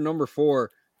think for number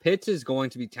 4, Pitts is going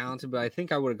to be talented, but I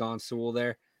think I would have gone Sewell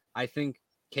there. I think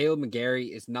Caleb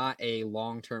McGarry is not a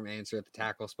long-term answer at the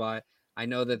tackle spot. I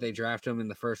know that they drafted him in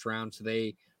the first round, so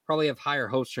they probably have higher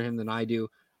hopes for him than I do.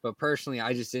 But personally,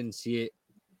 I just didn't see it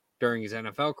during his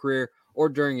NFL career or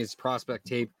during his prospect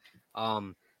tape.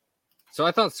 So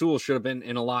I thought Sewell should have been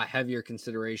in a lot heavier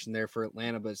consideration there for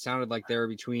Atlanta, but it sounded like they were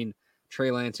between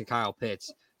Trey Lance and Kyle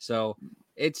Pitts. So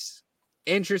it's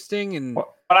interesting. And when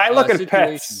I look at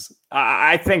Pitts,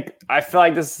 I feel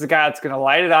like this is a guy that's going to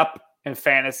light it up in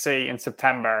fantasy in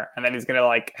September, and then he's going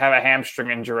to have a hamstring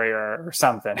injury or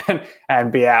something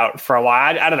and be out for a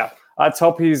while. I don't know. Let's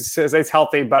hope he's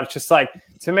healthy, but it's just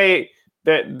to me,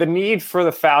 the need for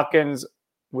the Falcons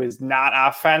was not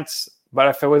offense, but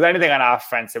if it was anything on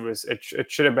offense,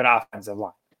 it should have been offensive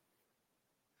line.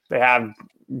 They have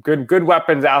good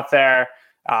weapons out there.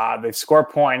 They score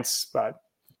points, but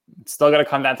it's still going to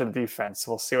come down to the defense.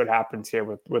 We'll see what happens here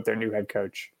with their new head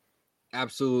coach.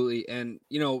 Absolutely. And,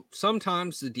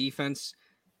 sometimes the defense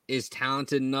is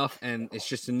talented enough and it's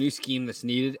just a new scheme that's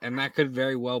needed. And that could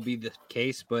very well be the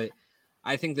case, but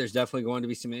I think there's definitely going to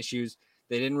be some issues.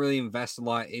 They didn't really invest a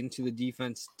lot into the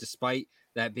defense, despite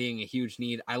that being a huge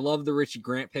need. I love the Richie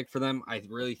Grant pick for them. I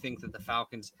really think that the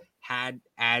Falcons had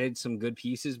added some good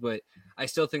pieces, but I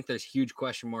still think there's huge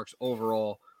question marks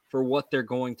overall for what they're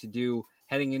going to do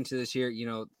heading into this year.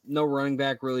 No running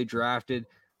back really drafted.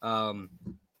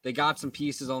 They got some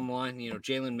pieces on the line.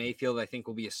 Jalen Mayfield, I think,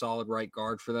 will be a solid right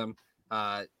guard for them.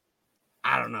 I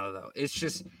don't know, though.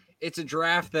 It's a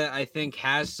draft that I think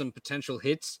has some potential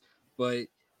hits, but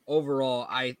overall,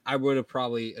 I would have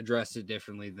probably addressed it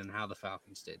differently than how the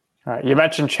Falcons did. All right, you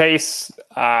mentioned Chase.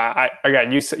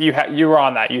 You were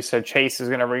on that. You said Chase is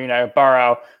going to reunite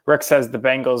Burrow. Rick says the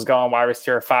Bengals going wide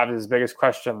receiver 5 is his biggest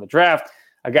question in the draft.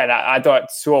 Again, I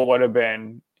thought Sewell would have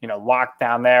been locked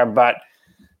down there, but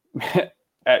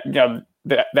the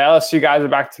LSU guys are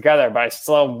back together. But I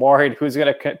still am worried who's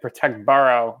going to protect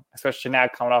Burrow, especially now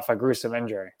coming off a gruesome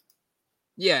injury.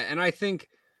 Yeah, and I think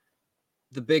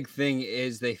the big thing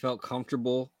is they felt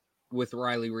comfortable with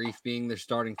Riley Reif being their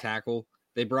starting tackle.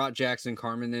 They brought Jackson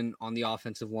Carman in on the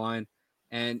offensive line,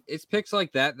 and it's picks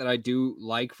like that I do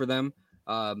like for them.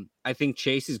 I think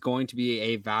Chase is going to be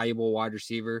a valuable wide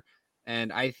receiver,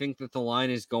 and I think that the line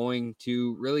is going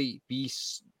to really be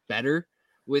better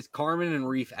with Carman and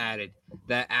Reif added.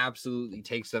 That absolutely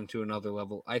takes them to another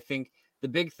level. I think the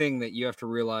big thing that you have to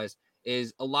realize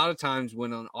is a lot of times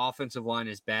when an offensive line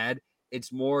is bad,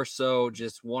 it's more so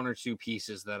just one or two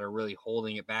pieces that are really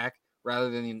holding it back rather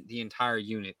than the entire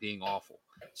unit being awful.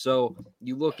 So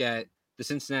you look at the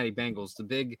Cincinnati Bengals, the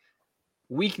big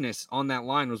weakness on that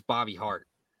line was Bobby Hart.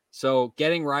 So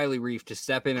getting Riley Reif to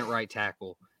step in at right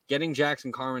tackle, getting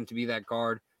Jackson Carman to be that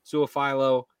guard,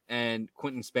 Su'a-Filo and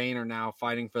Quentin Spain are now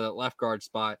fighting for that left guard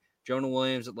spot, Jonah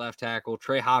Williams at left tackle,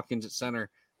 Trey Hopkins at center.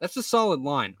 That's a solid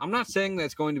line. I'm not saying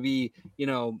that's going to be,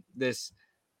 this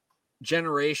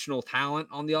generational talent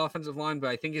on the offensive line,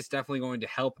 but I think it's definitely going to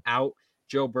help out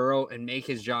Joe Burrow and make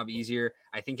his job easier.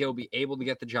 I think he'll be able to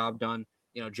get the job done.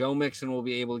 Joe Mixon will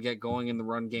be able to get going in the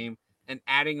run game, and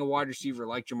adding a wide receiver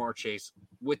like Jamar Chase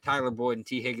with Tyler Boyd and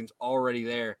T. Higgins already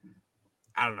there.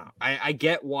 I don't know. I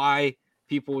get why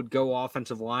people would go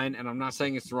offensive line, and I'm not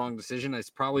saying it's the wrong decision. It's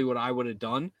probably what I would have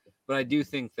done, But I do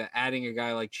think that adding a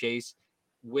guy like Chase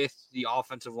with the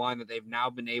offensive line that they've now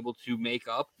been able to make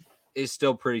up is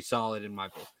still pretty solid in my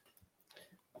book.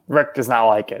 Rick does not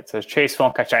like it. Says Chase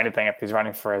won't catch anything if he's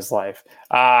running for his life.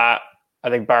 I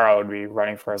think Burrow would be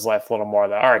running for his life a little more,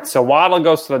 though. All right, so Waddle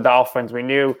goes to the Dolphins. We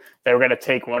knew they were going to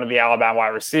take one of the Alabama wide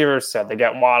receivers, so they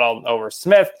get Waddle over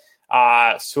Smith.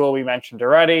 Sewell, we mentioned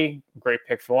already. Great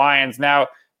pick for Lions. Now,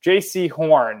 J.C.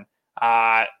 Horn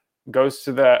goes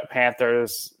to the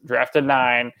Panthers, drafted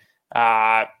 9.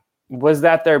 Was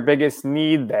that their biggest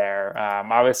need there?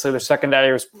 Obviously, the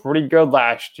secondary was pretty good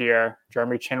last year.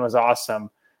 Jeremy Chin was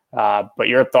awesome. But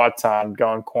your thoughts on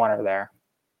going corner there?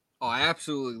 Oh, I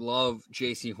absolutely love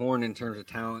J.C. Horn in terms of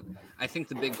talent. I think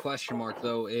the big question mark,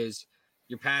 though, is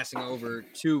you're passing over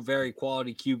 2 very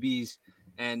quality QBs,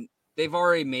 and they've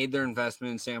already made their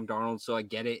investment in Sam Darnold, so I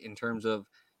get it in terms of,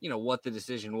 what the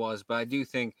decision was. But I do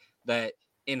think that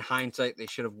in hindsight, they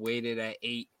should have waited at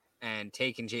 8 and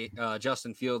taken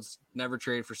Justin Fields, never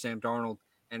traded for Sam Darnold,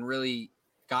 and really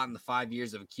gotten the 5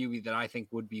 years of a QB that I think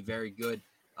would be very good.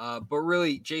 But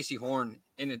really, J.C. Horn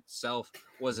in itself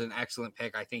was an excellent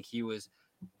pick. I think he was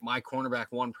my cornerback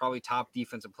 1, probably top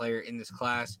defensive player in this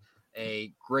class.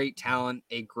 A great talent,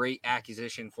 a great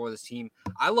acquisition for this team.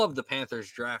 I love the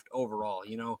Panthers draft overall.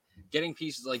 Getting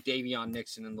pieces like Davion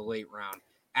Nixon in the late round,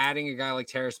 adding a guy like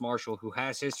Terrace Marshall who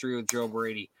has history with Joe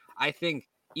Brady. I think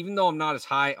even though I'm not as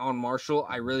high on Marshall,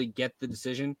 I really get the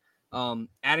decision.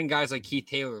 Adding guys like Keith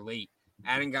Taylor late,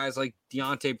 adding guys like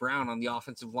Deontay Brown on the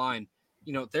offensive line.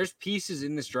 There's pieces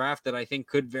in this draft that I think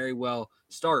could very well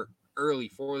start early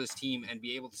for this team and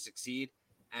be able to succeed.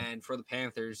 And for the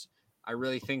Panthers, I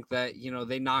really think that,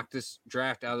 they knocked this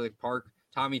draft out of the park.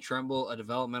 Tommy Tremble, a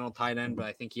developmental tight end, but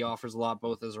I think he offers a lot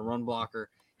both as a run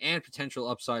blocker and potential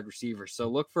upside receiver. So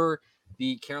look for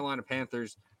the Carolina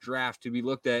Panthers draft to be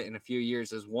looked at in a few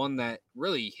years as one that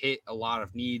really hit a lot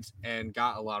of needs and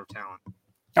got a lot of talent.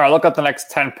 All right, look at the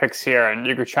next 10 picks here, and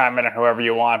you can chime in on whoever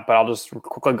you want, but I'll just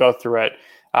quickly go through it.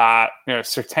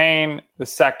 Surtain, the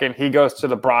second, he goes to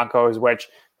the Broncos, which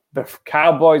the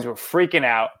Cowboys were freaking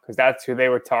out because that's who they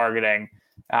were targeting.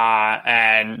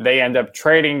 And they end up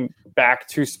trading back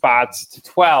 2 spots to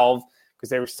 12 because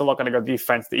they were still looking to go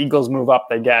defense. The Eagles move up.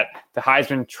 They get the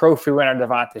Heisman Trophy winner,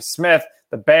 Devontae Smith.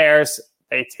 The Bears,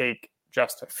 they take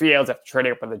Justin Fields after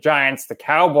trading up with the Giants. The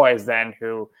Cowboys then,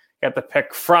 who get the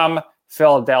pick from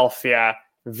Philadelphia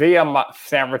via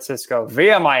San Francisco,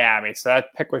 via Miami. So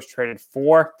that pick was traded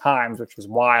 4 times, which was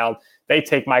wild. They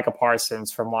take Micah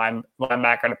Parsons from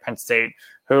linebacker to Penn State,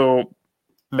 who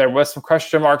there was some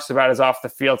question marks about his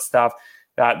off-the-field stuff.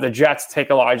 The Jets take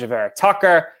Elijah Vera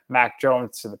Tucker, Mac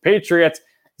Jones to the Patriots.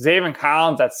 Zaven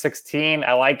Collins at 16.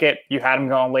 I like it. You had him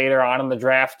going later on in the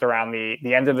draft around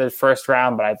the end of the first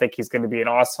round, but I think he's going to be an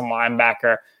awesome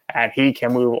linebacker, and he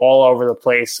can move all over the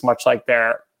place, much like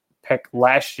their pick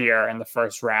last year in the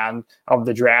first round of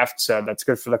the draft. So that's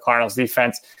good for the Cardinals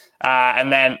defense.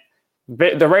 And then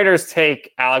the Raiders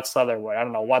take Alex Leatherwood. I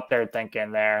don't know what they're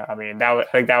thinking there. I mean, I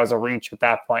think that was a reach at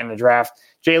that point in the draft.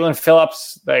 Jalen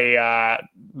Phillips,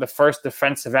 the first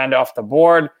defensive end off the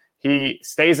board. He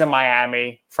stays in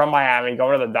Miami, from Miami,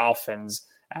 going to the Dolphins.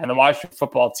 And the Washington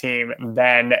football team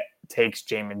then takes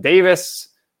Jamin Davis.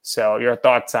 So your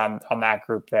thoughts on that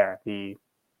group there, the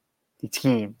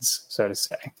teams, so to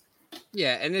say.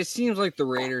 Yeah, and it seems like the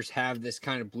Raiders have this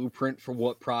kind of blueprint for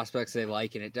what prospects they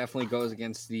like, and it definitely goes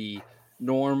against the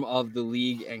norm of the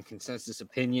league and consensus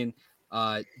opinion.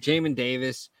 Jamin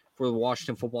Davis for the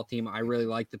Washington football team, I really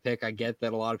like the pick. I get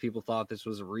that a lot of people thought this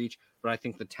was a reach, but I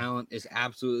think the talent is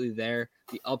absolutely there.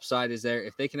 The upside is there.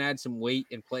 If they can add some weight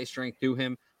and play strength to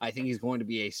him, I think he's going to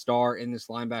be a star in this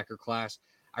linebacker class.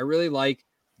 I really like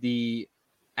the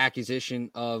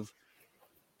acquisition of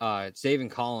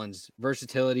Zaven Collins'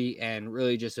 versatility and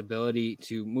really just ability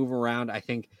to move around. I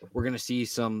think we're going to see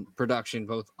some production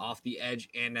both off the edge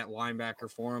and at linebacker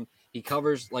for him. He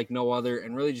covers like no other,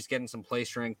 and really just getting some play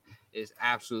strength is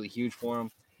absolutely huge for him.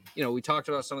 We talked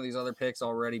about some of these other picks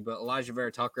already, but Elijah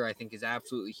Vera Tucker, I think, is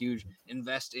absolutely huge.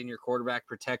 Invest in your quarterback,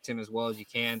 protect him as well as you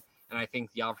can, and I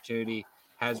think the opportunity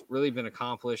has really been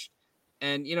accomplished.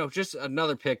 And, just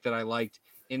another pick that I liked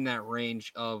in that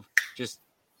range of just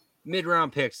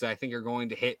mid-round picks that I think are going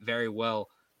to hit very well.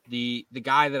 The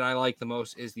guy that I like the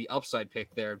most is the upside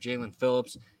pick there of Jalen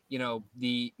Phillips.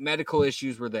 The medical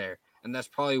issues were there, and that's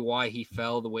probably why he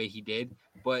fell the way he did.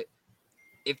 But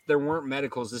if there weren't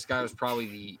medicals, this guy was probably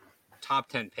the top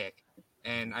 10 pick.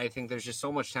 And I think there's just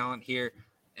so much talent here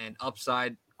and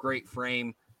upside, great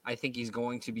frame. I think he's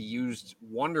going to be used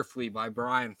wonderfully by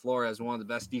Brian Flores, one of the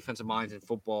best defensive minds in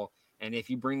football. And if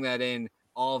you bring that in,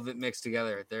 all of it mixed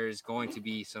together, there's going to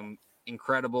be some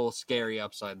incredible, scary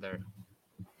upside there.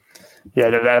 Yeah,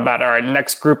 that about our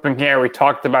next grouping here. We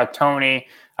talked about Tony.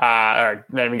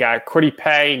 Then we got Kwity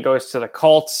Paye goes to the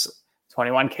Colts,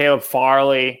 21. Caleb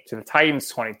Farley to the Titans,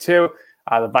 22.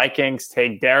 The Vikings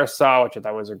take Darrisaw, which I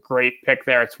thought was a great pick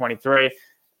there at 23.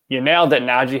 You nailed it,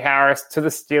 Najee Harris to the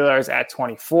Steelers at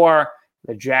 24.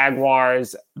 The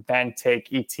Jaguars then take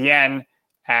ETN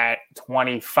at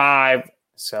 25.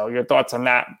 So your thoughts on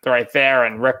that right there?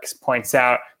 And Rick points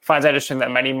out, finds interesting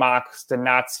that many mocks did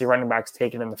not see running backs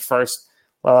taken in the first,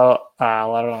 let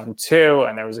alone two.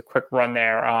 And there was a quick run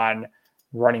there on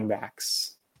running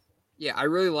backs. Yeah, I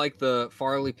really like the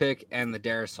Farley pick and the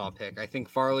Darrisaw pick. I think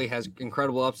Farley has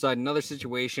incredible upside. Another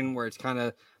situation where it's kind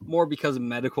of more because of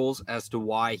medicals as to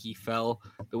why he fell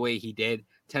the way he did.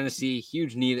 Tennessee,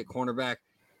 huge need at cornerback,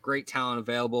 great talent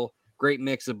available, great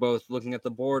mix of both looking at the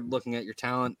board, looking at your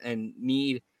talent and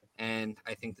need. And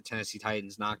I think the Tennessee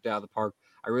Titans knocked out of the park.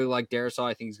 I really like Darrisaw.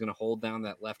 I think he's going to hold down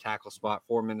that left tackle spot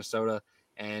for Minnesota.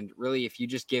 And really, if you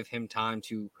just give him time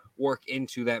to work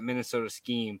into that Minnesota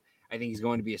scheme, I think he's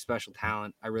going to be a special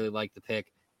talent. I really like the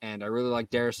pick, and I really like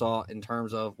Darrisaw in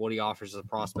terms of what he offers as a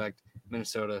prospect.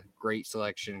 Minnesota, great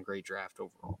selection, great draft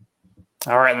overall.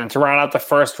 All right, and then to round out the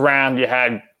first round, you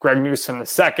had Greg Newsome the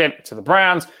second to the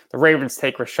Browns. The Ravens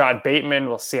take Rashad Bateman.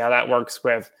 We'll see how that works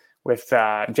with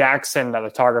Jackson, another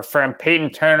target for him. Peyton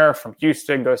Turner from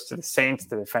Houston goes to the Saints,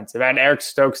 the defensive end. Eric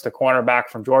Stokes, the cornerback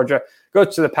from Georgia,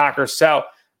 goes to the Packers. So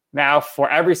now, for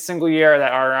every single year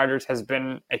that Aaron Rodgers has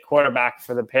been a quarterback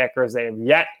for the Packers, they have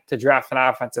yet to draft an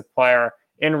offensive player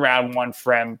in round one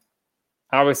for him.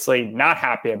 Obviously, not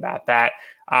happy about that.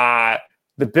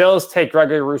 The Bills take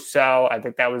Gregory Rousseau. I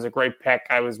think that was a great pick.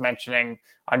 I was mentioning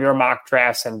on your mock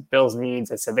drafts and Bills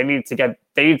needs. I said they need to get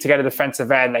a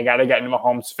defensive end. They got to get into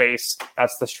Mahomes' face.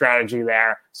 That's the strategy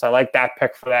there. So I like that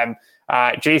pick for them.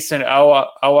 Jason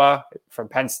Owa from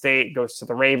Penn State goes to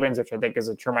the Ravens, which I think is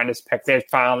a tremendous pick. They're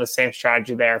following the same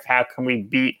strategy there of how can we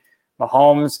beat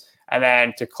Mahomes. And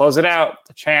then to close it out,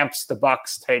 the champs, the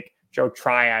Bucks, take Joe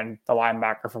Tryon, the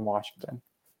linebacker from Washington.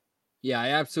 Yeah, I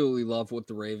absolutely love what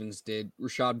the Ravens did.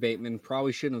 Rashad Bateman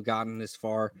probably shouldn't have gotten this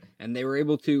far, and they were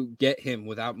able to get him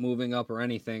without moving up or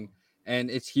anything.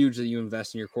 And it's huge that you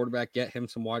invest in your quarterback, get him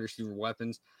some wide receiver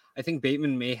weapons. I think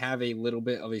Bateman may have a little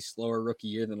bit of a slower rookie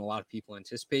year than a lot of people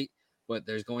anticipate, but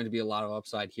there's going to be a lot of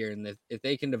upside here. And if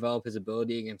they can develop his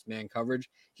ability against man coverage,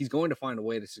 he's going to find a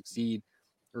way to succeed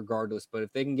regardless. But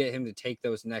if they can get him to take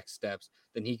those next steps,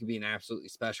 then he could be an absolutely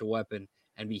special weapon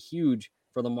and be huge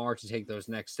for Lamar to take those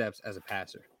next steps as a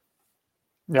passer.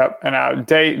 Yep. And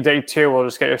day two, we'll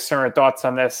just get your similar thoughts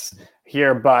on this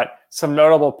here, but some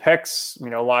notable picks,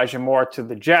 Elijah Moore to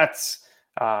the Jets,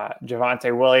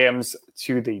 Javonte Williams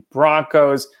to the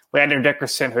Broncos, Landon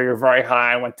Dickerson, who you're very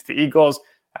high on, went to the Eagles.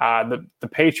 The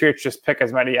Patriots just pick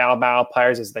as many Alabama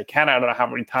players as they can. I don't know how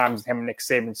many times him and Nick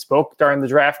Saban spoke during the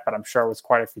draft, but I'm sure it was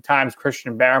quite a few times.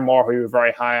 Christian Barmore, who you were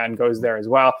very high on, goes there as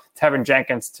well. Tevin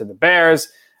Jenkins to the Bears.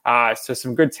 So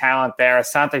some good talent there.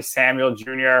 Asante Samuel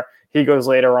Jr., he goes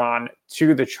later on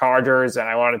to the Chargers. And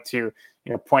I wanted to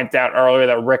point out earlier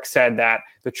that Rick said that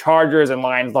the Chargers and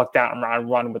Lions lucked out in round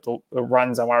one with the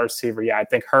runs on wide receiver. Yeah, I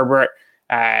think Herbert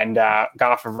and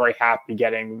Goff are very happy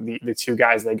getting the two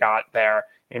guys they got there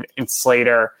in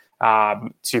Slater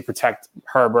to protect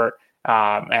Herbert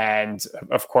and,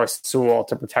 of course, Sewell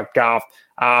to protect Goff.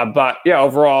 But, yeah,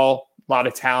 overall, a lot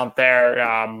of talent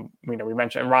there. We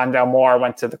mentioned Rondale Moore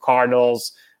went to the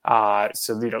Cardinals.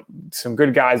 So, some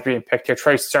good guys being picked here.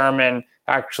 Trey Sermon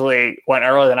actually went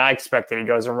earlier than I expected. He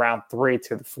goes in round 3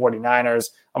 to the 49ers.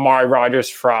 Amari Rodgers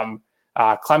from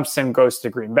Clemson goes to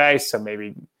Green Bay. So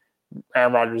maybe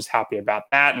Aaron Rodgers is happy about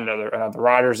that. Another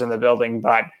Rodgers in the building.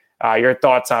 But your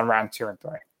thoughts on round 2 and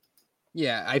 3?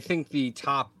 Yeah, I think the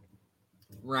top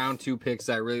round 2 picks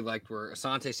I really liked were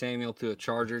Asante Samuel to the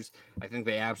Chargers. I think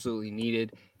they absolutely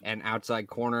needed an outside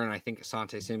corner, and I think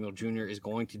Asante Samuel Jr. is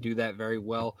going to do that very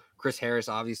well. Chris Harris,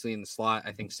 obviously, in the slot.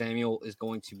 I think Samuel is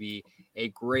going to be a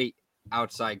great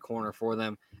outside corner for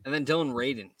them. And then Dylan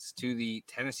Radins to the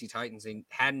Tennessee Titans. They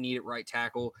had needed right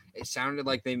tackle. It sounded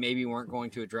like they maybe weren't going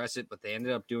to address it, but they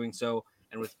ended up doing so.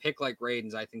 And with a pick like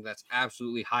Radins, I think that's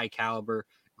absolutely high caliber,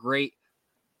 great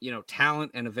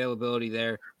talent and availability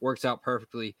there. Works out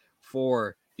perfectly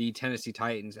for the Tennessee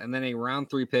Titans. And then a round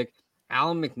 3 pick,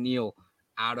 Alan McNeil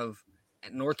out of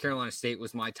North Carolina State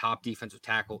was my top defensive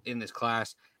tackle in this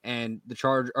class. And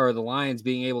the Lions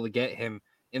being able to get him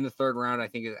in the 3rd round, I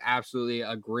think is absolutely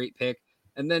a great pick.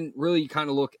 And then really kind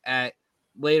of look at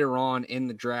later on in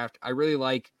the draft. I really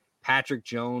like Patrick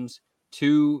Jones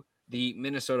to the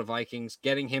Minnesota Vikings,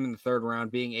 getting him in the third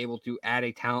round, being able to add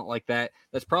a talent like that,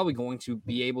 that's probably going to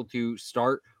be able to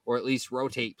start or at least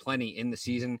rotate plenty in the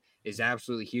season is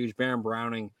absolutely huge. Baron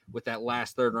Browning with that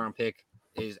last third round pick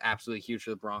is absolutely huge for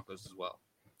the Broncos as well.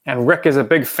 And Rick is a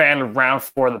big fan of round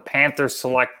 4, the Panthers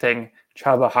selecting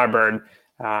Chuba Hubbard.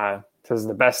 This is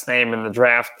the best name in the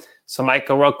draft. So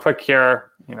Michael, real quick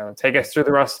here, take us through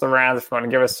the rest of the rounds if you want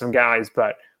to give us some guys,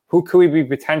 but who could we be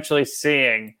potentially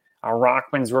seeing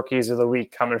Rockman's Rookies of the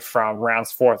Week coming from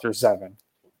rounds 4 through 7?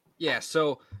 Yeah,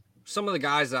 so some of the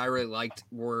guys that I really liked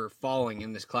were falling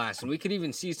in this class, and we could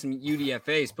even see some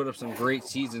UDFAs put up some great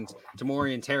seasons.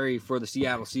 Tamorrion Terry for the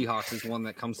Seattle Seahawks is one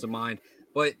that comes to mind.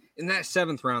 But in that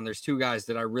 7th round, there's 2 guys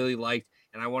that I really liked,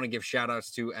 and I want to give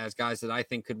shout-outs to as guys that I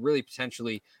think could really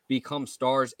potentially become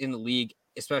stars in the league,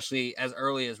 especially as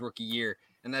early as rookie year.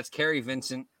 And that's Kerry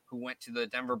Vincent, who went to the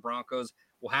Denver Broncos.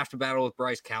 Will have to battle with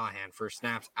Bryce Callahan for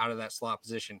snaps out of that slot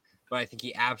position, but I think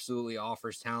he absolutely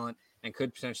offers talent and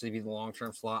could potentially be the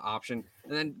long-term slot option.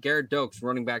 And then Garrett Dokes,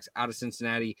 running backs out of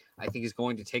Cincinnati, I think is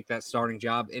going to take that starting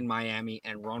job in Miami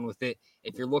and run with it.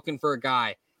 If you're looking for a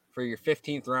guy for your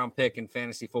 15th round pick in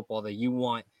fantasy football that you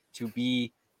want to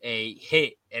be a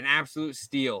hit, an absolute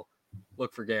steal,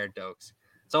 look for Garrett Dokes.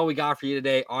 That's all we got for you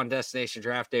today on Destination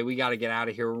Draft Day. We got to get out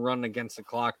of here. We're running against the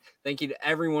clock. Thank you to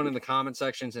everyone in the comment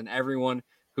sections and everyone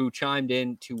who chimed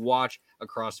in to watch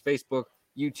across Facebook,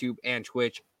 YouTube, and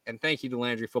Twitch. And thank you to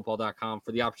LandryFootball.com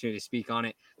for the opportunity to speak on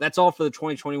it. That's all for the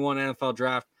 2021 NFL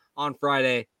Draft. On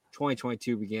Friday,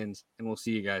 2022 begins, and we'll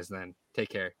see you guys then. Take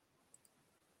care.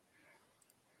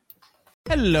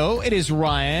 Hello, it is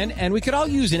Ryan, and we could all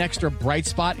use an extra bright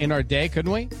spot in our day,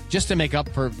 couldn't we? Just to make up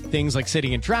for things like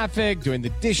sitting in traffic, doing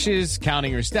the dishes,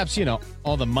 counting your steps,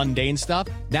 all the mundane stuff.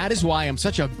 That is why I'm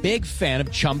such a big fan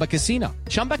of Chumba Casino.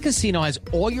 Chumba Casino has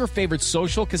all your favorite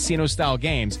social casino-style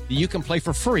games that you can play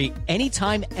for free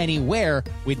anytime, anywhere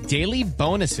with daily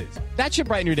bonuses. That should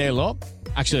brighten your day a little.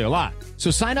 Actually, a lot.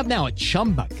 So sign up now at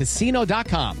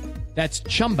ChumbaCasino.com. That's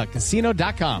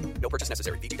ChumbaCasino.com. No purchase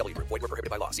necessary. VGW Group. Void where prohibited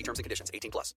by law. See terms and conditions.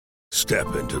 18+.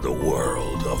 Step into the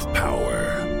world of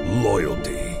power,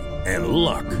 loyalty, and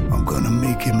luck. I'm going to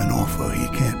make him an offer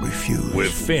he can't refuse.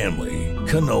 With family,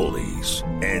 cannolis,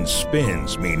 and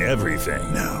spins mean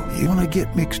everything. Now, you want to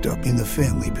get mixed up in the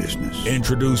family business.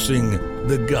 Introducing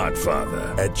The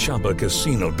Godfather at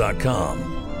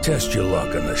ChumbaCasino.com. Test your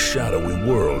luck in the shadowy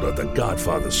world of The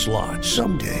Godfather slot.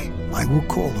 Someday, I will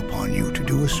call upon you to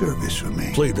do a service for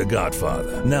me. Play The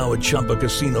Godfather now at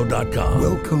ChumbaCasino.com.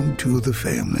 Welcome to the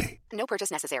family. No purchase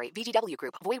necessary. VGW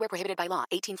Group. Void where prohibited by law.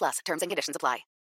 18+. Terms and conditions apply.